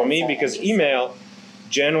 I mean, for me, because email.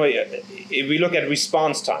 Generally, if we look at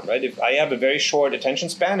response time, right? If I have a very short attention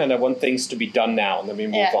span and I want things to be done now, and then we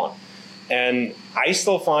move on. And I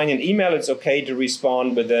still find in email it's okay to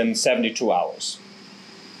respond within 72 hours.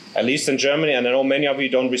 At least in Germany, and I know many of you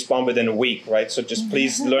don't respond within a week, right? So just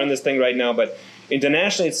please learn this thing right now. But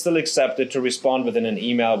internationally, it's still accepted to respond within an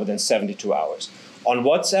email within 72 hours. On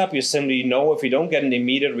WhatsApp, you simply know if you don't get an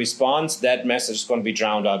immediate response, that message is going to be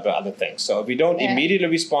drowned out by other things. So if you don't immediately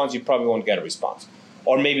respond, you probably won't get a response.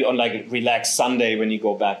 Or maybe on a relaxed Sunday when you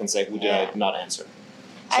go back and say, who did I not answer?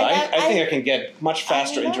 So I think I can get much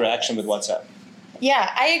faster interaction with WhatsApp.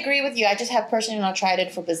 Yeah, I agree with you. I just have personally not tried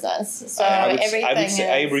it for business. So I would say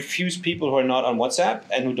I refuse people who are not on WhatsApp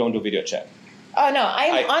and who don't do video chat. Oh, no,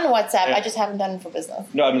 I'm on WhatsApp. I just haven't done it for business.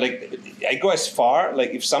 No, I go as far,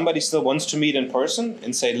 if somebody still wants to meet in person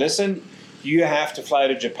and say, listen, you have to fly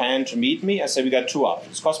to Japan to meet me. I say, we got 2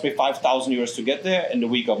 options. It cost me 5,000 euros to get there in the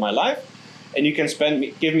week of my life. And you can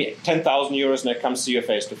give me 10,000 euros and I come see you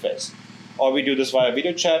face to face. Or we do this via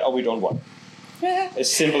video chat or we don't work.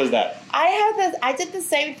 As simple as that. I did the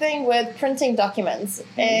same thing with printing documents.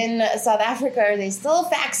 In South Africa. They're still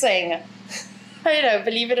faxing. I don't know,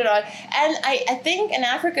 believe it or not. And I think in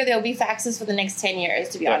Africa there'll be faxes for the next 10 years,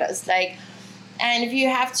 to be honest. Like, and if you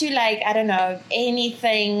have to, like, I don't know,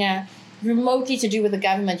 anything remotely to do with the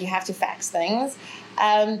government, you have to fax things.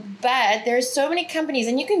 But there's so many companies,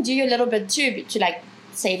 and you can do a little bit too to like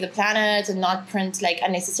save the planet and not print like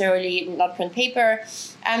unnecessarily, not print paper.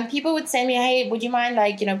 People would send me, hey, would you mind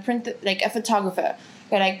print like a photographer?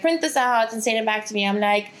 Go like print this out and send it back to me. I'm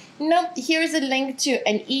like, nope, here's a link to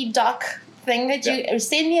an e-doc thing that you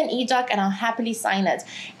send me an e-doc and I'll happily sign it.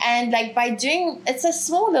 And like by doing, it's a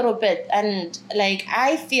small little bit, and like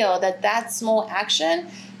I feel that small action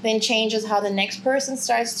then changes how the next person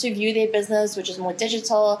starts to view their business, which is more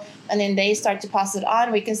digital, and then they start to pass it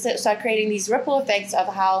on. We can start creating these ripple effects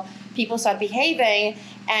of how people start behaving,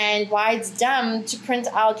 and why it's dumb to print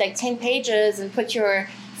out like 10 pages and put your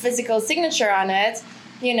physical signature on it.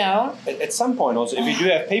 You know, at some point also, if you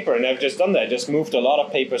do have paper, and I've just done that, just moved a lot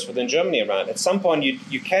of papers within Germany around, at some point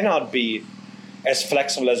you cannot be as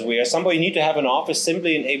flexible as we are. At some point you need to have an office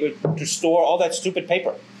simply and able to store all that stupid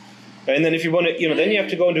paper. And then if you want to, then you have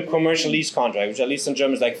to go into commercial lease contract, which at least in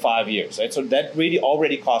Germany is like 5 years, right? So that really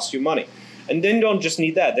already costs you money. And then you don't just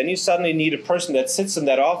need that. Then you suddenly need a person that sits in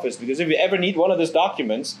that office, because if you ever need one of those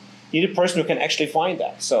documents, you need a person who can actually find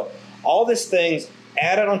that. So all these things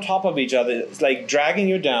added on top of each other, it's like dragging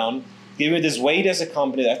you down, giving you this weight as a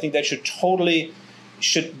company that I think that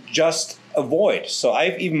should just avoid. So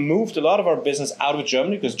I've even moved a lot of our business out of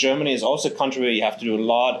Germany, because Germany is also a country where you have to do a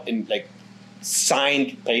lot in like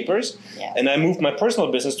signed papers. Yeah. And I moved my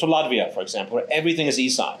personal business to Latvia, for example, where everything is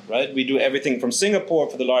e-signed, right? We do everything from Singapore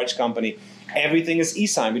for the large company. Everything is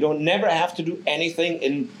e-signed. We don't never have to do anything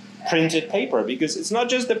in printed paper, because it's not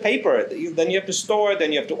just the paper. Then you have to store it,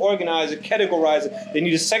 then you have to organize it, categorize it. They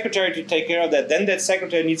need a secretary to take care of that. Then that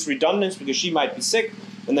secretary needs redundancy because she might be sick.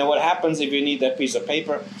 And then what happens if you need that piece of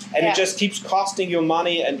paper? And it just keeps costing you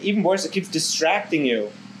money, and even worse, it keeps distracting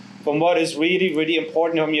you from what is really, really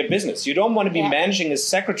important from your business. You don't want to be managing a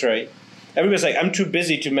secretary. Everybody's like, I'm too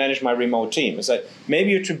busy to manage my remote team. It's like,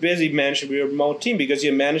 maybe you're too busy managing your remote team because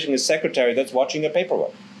you're managing a secretary that's watching your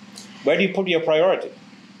paperwork. Where do you put your priority?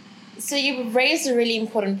 So you raised a really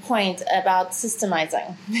important point about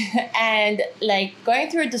systemizing. And like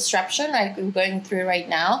going through a disruption like we're going through right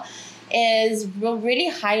now will really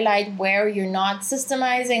highlight where you're not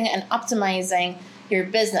systemizing and optimizing your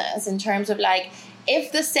business, in terms of like,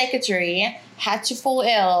 if the secretary had to fall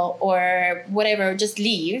ill or whatever, just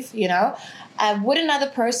leave, would another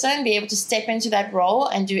person be able to step into that role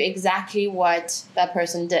and do exactly what that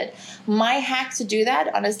person did? My hack to do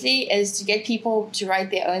that, honestly, is to get people to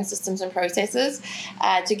write their own systems and processes,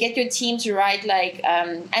 to get your team to write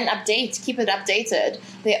and keep it updated,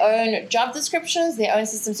 their own job descriptions, their own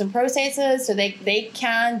systems and processes, so they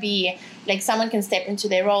can be like, someone can step into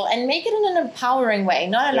their role and make it in an empowering way,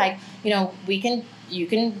 not like, you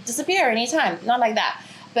can disappear anytime, not like that,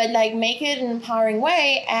 but like make it an empowering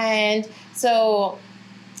way. And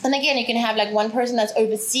again, you can have like one person that's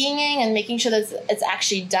overseeing and making sure that it's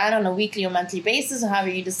actually done on a weekly or monthly basis, or however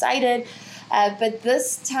you decided. But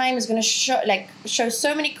this time is going to show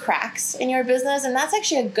so many cracks in your business, and that's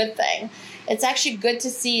actually a good thing. It's actually good to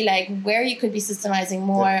see like where you could be systemizing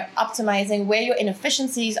more, optimizing, where your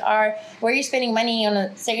inefficiencies are, where you're spending money on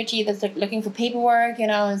a secretary that's like looking for paperwork,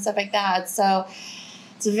 and stuff like that. So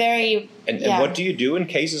it's very... And what do you do in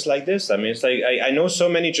cases like this? I mean, it's like, I know so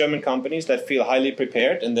many German companies that feel highly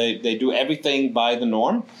prepared, and they do everything by the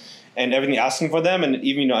norm and everything asking for them. And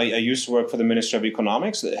even, I used to work for the Ministry of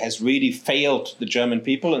Economics. That has really failed the German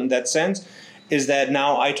people in that sense. Is that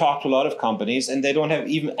now I talk to a lot of companies and they don't have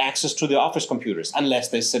even access to the office computers unless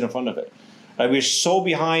they sit in front of it. Right? We're so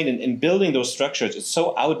behind in building those structures. It's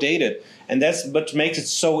so outdated. And that's what makes it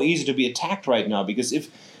so easy to be attacked right now. Because if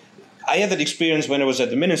I had that experience when I was at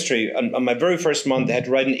the ministry, on my very first month, I had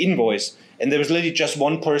to write an invoice. And there was literally just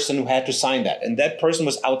one person who had to sign that. And that person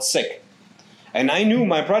was out sick. And I knew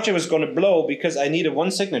my project was going to blow because I needed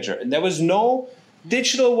one signature. And there was no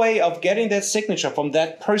digital way of getting that signature from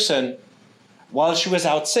that person while she was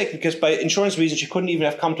out sick, because by insurance reasons, she couldn't even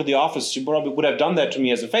have come to the office. She probably would have done that to me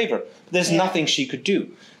as a favor. But there's nothing she could do.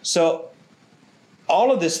 So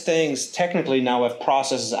all of these things technically now have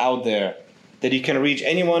processes out there that you can reach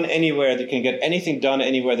anyone, anywhere, that can get anything done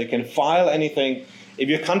anywhere, that can file anything. If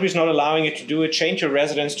your country is not allowing you to do it, change your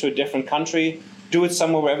residence to a different country, do it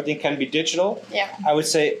somewhere where everything can be digital. Yeah. I would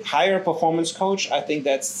say hire a performance coach. I think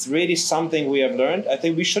that's really something we have learned. I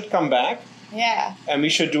think we should come back. Yeah. And we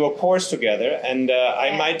should do a course together. And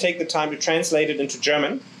I might take the time to translate it into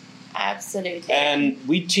German. Absolutely. And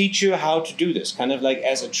we teach you how to do this, kind of like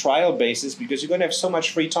as a trial basis, because you're going to have so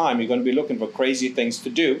much free time. You're going to be looking for crazy things to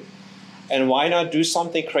do. And why not do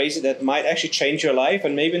something crazy that might actually change your life?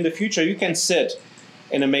 And maybe in the future you can sit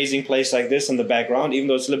in an amazing place like this in the background, even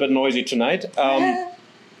though it's a little bit noisy tonight,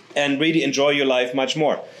 and really enjoy your life much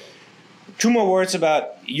more. 2 more words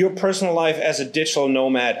about your personal life as a digital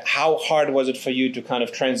nomad. How hard was it for you to kind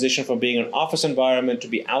of transition from being in an office environment to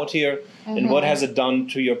be out here? And what has it done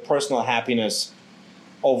to your personal happiness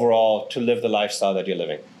overall to live the lifestyle that you're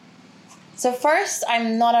living? So first,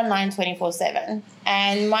 I'm not online 24/7,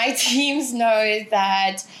 and my teams know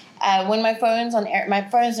that when my phone's on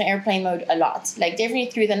airplane mode a lot, like definitely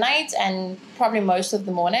through the night and probably most of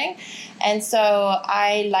the morning, and so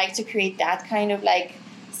I like to create that kind of like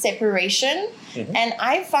separation. And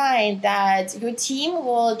I find that your team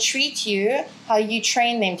will treat you how you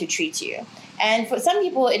train them to treat you. And for some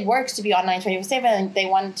people, it works to be online 24/7, and they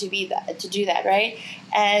want to do that, right?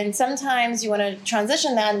 And sometimes you want to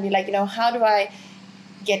transition that and be like, how do I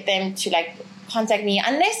get them to like contact me?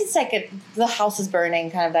 Unless it's like the house is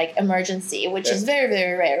burning kind of like emergency, which is very,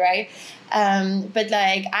 very rare, right? But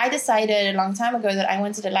like I decided a long time ago that I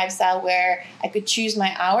wanted a lifestyle where I could choose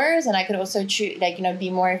my hours, and I could also choose be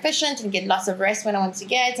more efficient and get lots of rest when I want to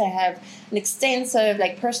get. I have an extensive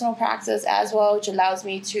like personal practice as well, which allows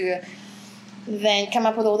me to then come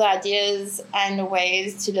up with all the ideas and the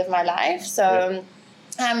ways to live my life. So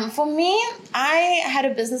for me, I had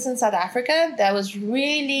a business in South Africa that was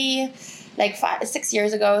really like 6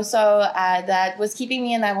 years ago. So that was keeping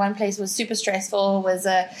me in that one place, was super stressful, was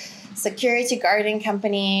a security guarding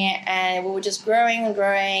company, and we were just growing and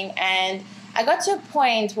growing. And I got to a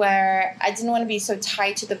point where I didn't want to be so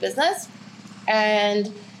tied to the business.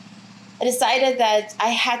 And I decided that I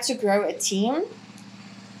had to grow a team.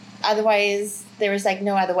 Otherwise, there was like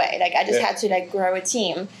no other way. Like I just had to like grow a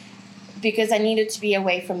team because I needed to be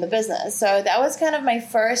away from the business. So that was kind of my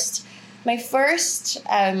first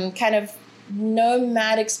kind of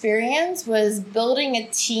nomad experience, was building a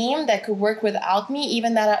team that could work without me,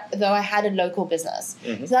 even though I had a local business.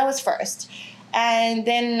 So that was first. And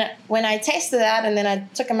then when I tasted that, and then I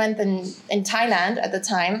took a month in Thailand at the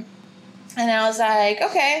time, and I was like,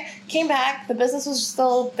 okay, came back, the business was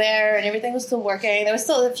still there and everything was still working. There was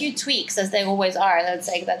still a few tweaks, as they always are, and I was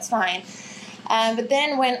like, that's fine. But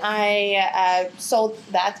then when I sold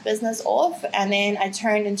that business off, and then I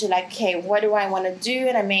turned into like, okay, what do I want to do?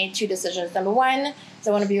 And I made 2 decisions. Number one is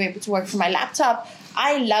I want to be able to work from my laptop.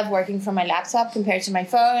 I love working from my laptop compared to my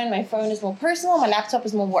phone. My phone is more personal. My laptop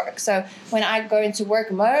is more work. So when I go into work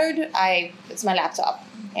mode, it's my laptop.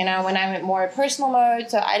 When I'm in more personal mode,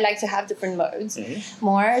 so I like to have different modes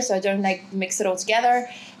more, so I don't like mix it all together.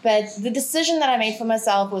 But the decision that I made for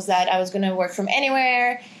myself was that I was going to work from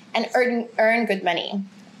anywhere and earn good money.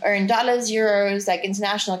 Earn dollars, euros, like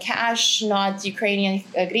international cash, not Ukrainian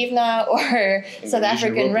hryvnia or South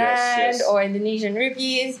African rand or Indonesian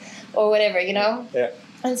rupees or whatever, Yeah.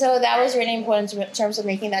 And so that was really important in terms of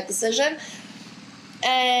making that decision.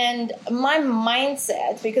 And my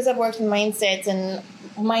mindset, because I've worked in mindsets and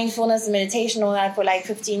mindfulness and meditation, all that for like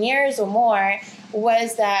 15 years or more,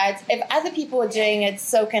 was that if other people are doing it,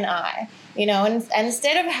 so can I. And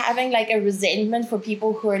instead of having like a resentment for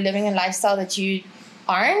people who are living a lifestyle that you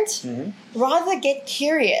aren't, rather get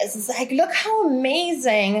curious. It's like, look how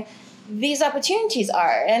amazing these opportunities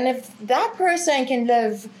are. And if that person can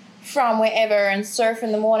live from wherever and surf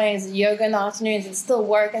in the mornings, yoga in the afternoons, and still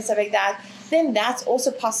work and stuff like that, then that's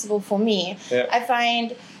also possible for me. Yeah. I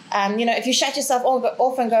find, if you shut yourself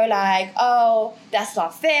off and go like, oh, that's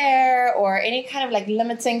not fair, or any kind of like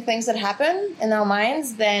limiting things that happen in our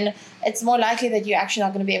minds, then it's more likely that you're actually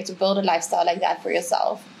not going to be able to build a lifestyle like that for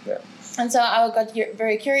yourself. Yeah. And so I got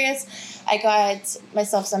very curious. I got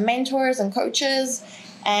myself some mentors and coaches.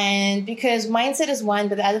 And because mindset is one,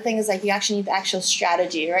 but the other thing is like you actually need the actual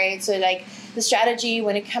strategy, right? So like the strategy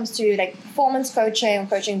when it comes to like performance coaching or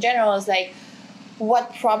coaching in general is like,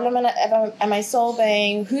 what problem am I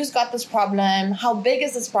solving? Who's got this problem? How big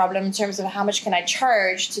is this problem in terms of how much can I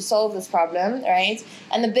charge to solve this problem, right?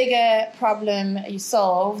 And the bigger problem you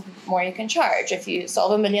solve, the more you can charge. If you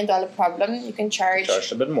solve $1 million problem, you can charge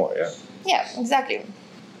a bit more, yeah. Yeah, exactly.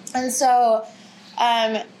 And so,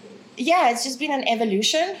 it's just been an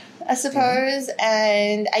evolution, I suppose.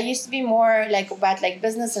 And I used to be more like about like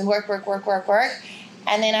business and work.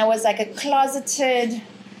 And then I was like a closeted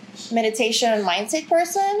meditation and mindset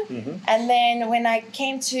person. And then when I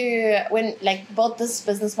built this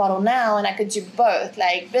business model now, and I could do both,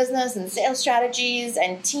 like business and sales strategies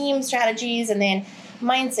and team strategies, and then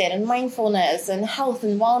mindset and mindfulness and health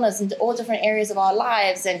and wellness and all different areas of our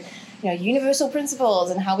lives, and universal principles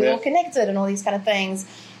and how we're all connected and all these kind of things,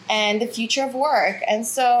 and the future of work. And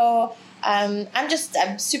so I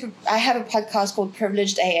have a podcast called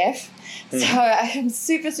Privileged AF. So I'm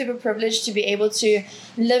super, super privileged to be able to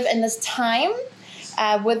live in this time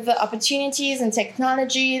with the opportunities and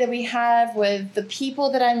technology that we have, with the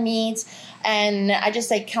people that I meet. And I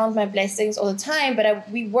just count my blessings all the time, but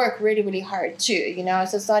we work really, really hard too,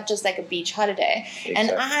 so it's not just like a beach holiday. Exactly.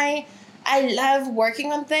 And I love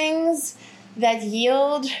working on things that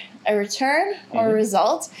yield a return or a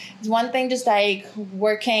result. It's one thing just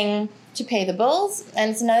working to pay the bills,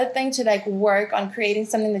 and it's another thing to work on creating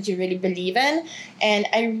something that you really believe in. And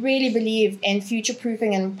I really believe in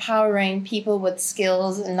future-proofing and empowering people with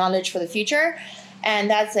skills and knowledge for the future.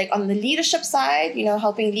 And that's on the leadership side,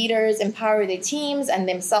 helping leaders empower their teams and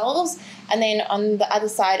themselves. And then on the other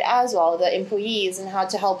side as well, the employees, and how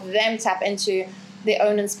to help them tap into their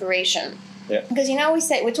own inspiration. Yeah. Because,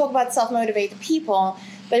 we talk about self-motivated people,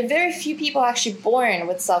 but very few people are actually born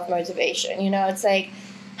with self-motivation. It's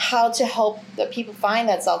how to help the people find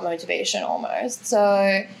that self-motivation almost.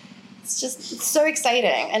 So it's so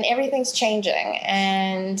exciting, and everything's changing.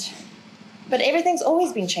 But everything's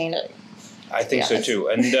always been changing. I think so too.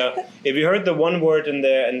 And if you heard the one word in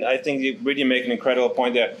there, and I think you really make an incredible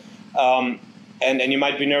point there, and you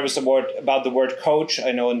might be nervous about the word coach.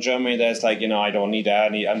 I know in Germany there's I don't need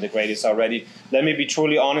that, I'm the greatest already. Let me be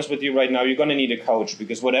truly honest with you right now. You're going to need a coach,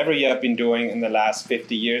 because whatever you have been doing in the last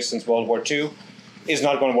 50 years since World War II is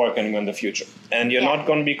not going to work anymore in the future. And you're not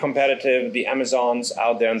going to be competitive with the Amazons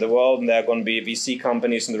out there in the world, and there are going to be VC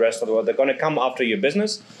companies in the rest of the world. They're going to come after your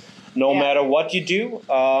business. No matter what you do,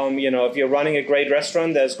 if you're running a great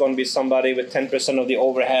restaurant, there's going to be somebody with 10% of the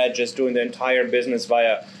overhead just doing the entire business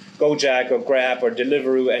via Gojek or Grab or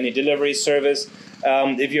Deliveroo, any delivery service.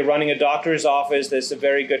 If you're running a doctor's office, there's a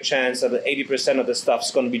very good chance that 80% of the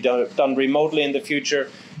stuff's going to be done remotely in the future.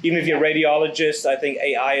 Even if you're a radiologist, I think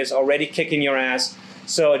AI is already kicking your ass.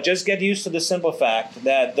 So just get used to the simple fact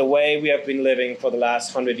that the way we have been living for the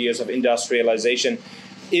last 100 years of industrialization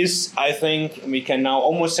is, I think, we can now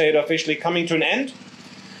almost say it officially, coming to an end.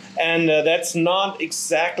 And that's not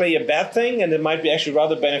exactly a bad thing, and it might be actually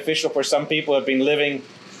rather beneficial for some people who have been living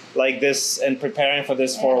like this and preparing for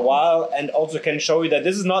this for a while, and also can show you that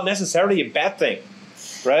this is not necessarily a bad thing,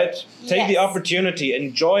 right? Take the opportunity,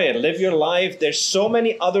 enjoy it, live your life. There's so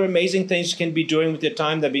many other amazing things you can be doing with your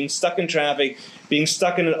time than being stuck in traffic, being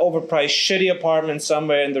stuck in an overpriced, shitty apartment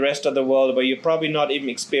somewhere in the rest of the world where you probably not even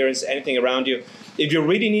experience anything around you. If you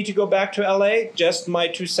really need to go back to LA, just my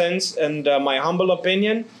 2 cents and my humble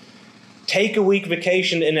opinion, take a week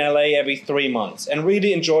vacation in LA every 3 months and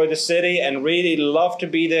really enjoy the city and really love to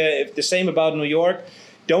be there. If the same about New York,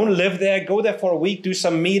 don't live there. Go there for a week, do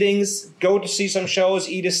some meetings, go to see some shows,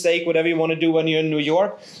 eat a steak, whatever you want to do when you're in New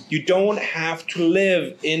York. You don't have to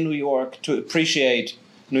live in New York to appreciate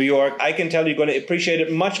New York. I can tell you're going to appreciate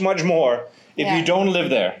it much, much more if you don't live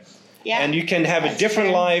there. Yeah. And you can have a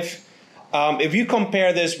different life. If you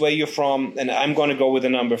compare this where you're from, and I'm going to go with the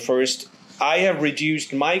number first, I have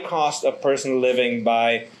reduced my cost of personal living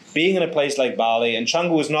by being in a place like Bali, and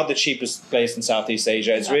Canggu is not the cheapest place in Southeast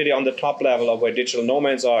Asia. It's really on the top level of where digital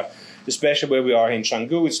nomads are, especially where we are in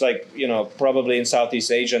Canggu. It's probably in Southeast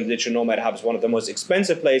Asia, and Digital Nomad Hub is one of the most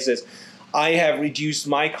expensive places. I have reduced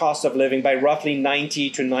my cost of living by roughly 90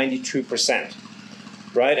 to 92%.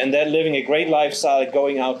 Right, and then living a great lifestyle,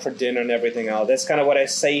 going out for dinner and everything else. That's kind of what I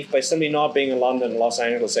saved by simply not being in London and Los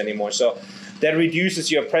Angeles anymore. So that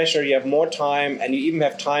reduces your pressure. You have more time, and you even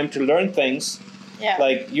have time to learn things. Yeah.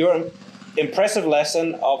 Like your impressive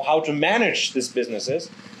lesson of how to manage these businesses.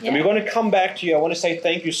 Yeah. And we're going to come back to you. I want to say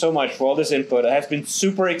thank you so much for all this input. It has been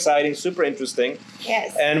super exciting, super interesting.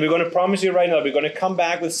 Yes. And we're going to promise you right now, we're going to come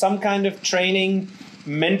back with some kind of training,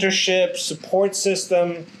 mentorship, support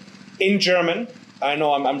system in German. I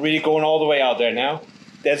know I'm really going all the way out there now.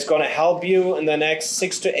 That's going to help you in the next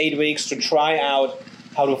 6 to 8 weeks to try out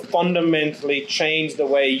how to fundamentally change the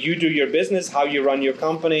way you do your business, how you run your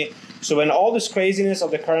company. So when all this craziness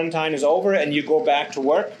of the current time is over and you go back to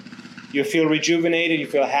work, you feel rejuvenated, you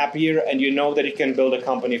feel happier, and you know that you can build a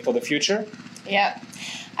company for the future. Yeah.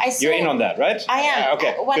 You're in on that, right? I am.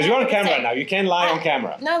 Okay, because you're on camera now. You can't lie on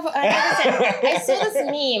camera. No, but I saw this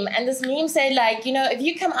meme, and this meme said, if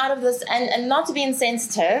you come out of this, and not to be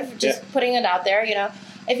insensitive, just putting it out there,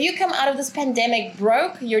 if you come out of this pandemic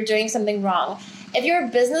broke, you're doing something wrong. If your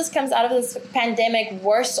business comes out of this pandemic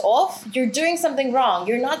worse off, you're doing something wrong.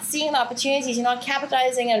 You're not seeing the opportunities. You're not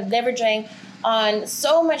capitalizing and leveraging on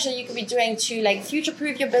so much that you could be doing to like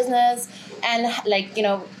future-proof your business and like, you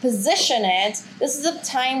know, position it. This is a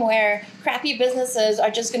time where crappy businesses are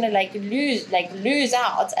just going to lose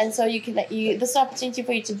out. And so you can this opportunity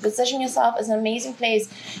for you to position yourself as an amazing place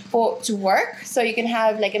to work. So you can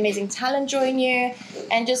have like amazing talent join you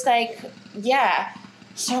and just like, yeah,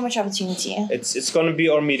 so much opportunity. It's going to be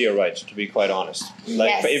our meteorite, to be quite honest. Like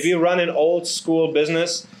yes. If you run an old school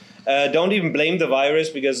business, don't even blame the virus,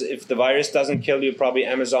 because if the virus doesn't kill you, probably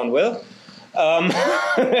Amazon will.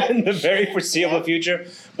 In the very foreseeable future.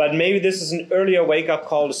 But maybe this is an earlier wake-up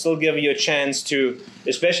call to still give you a chance to,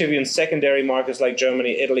 especially if you're in secondary markets like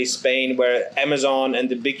Germany, Italy, Spain, where Amazon and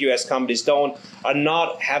the big US companies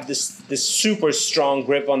not have this super strong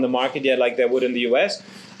grip on the market yet like they would in the US.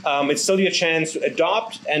 It's still your chance to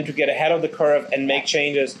adopt and to get ahead of the curve and make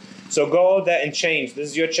changes. So go out there and change. This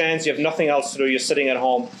is your chance. You have nothing else to do. You're sitting at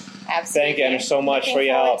home. Absolutely. Thank you, Anna, so much Looking for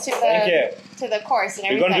your help. Thank you. To the course and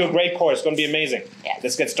everything. You're going to do a great course. It's going to be amazing. Yes.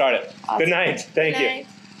 Let's get started. Awesome. Good night. Thank Good you. night.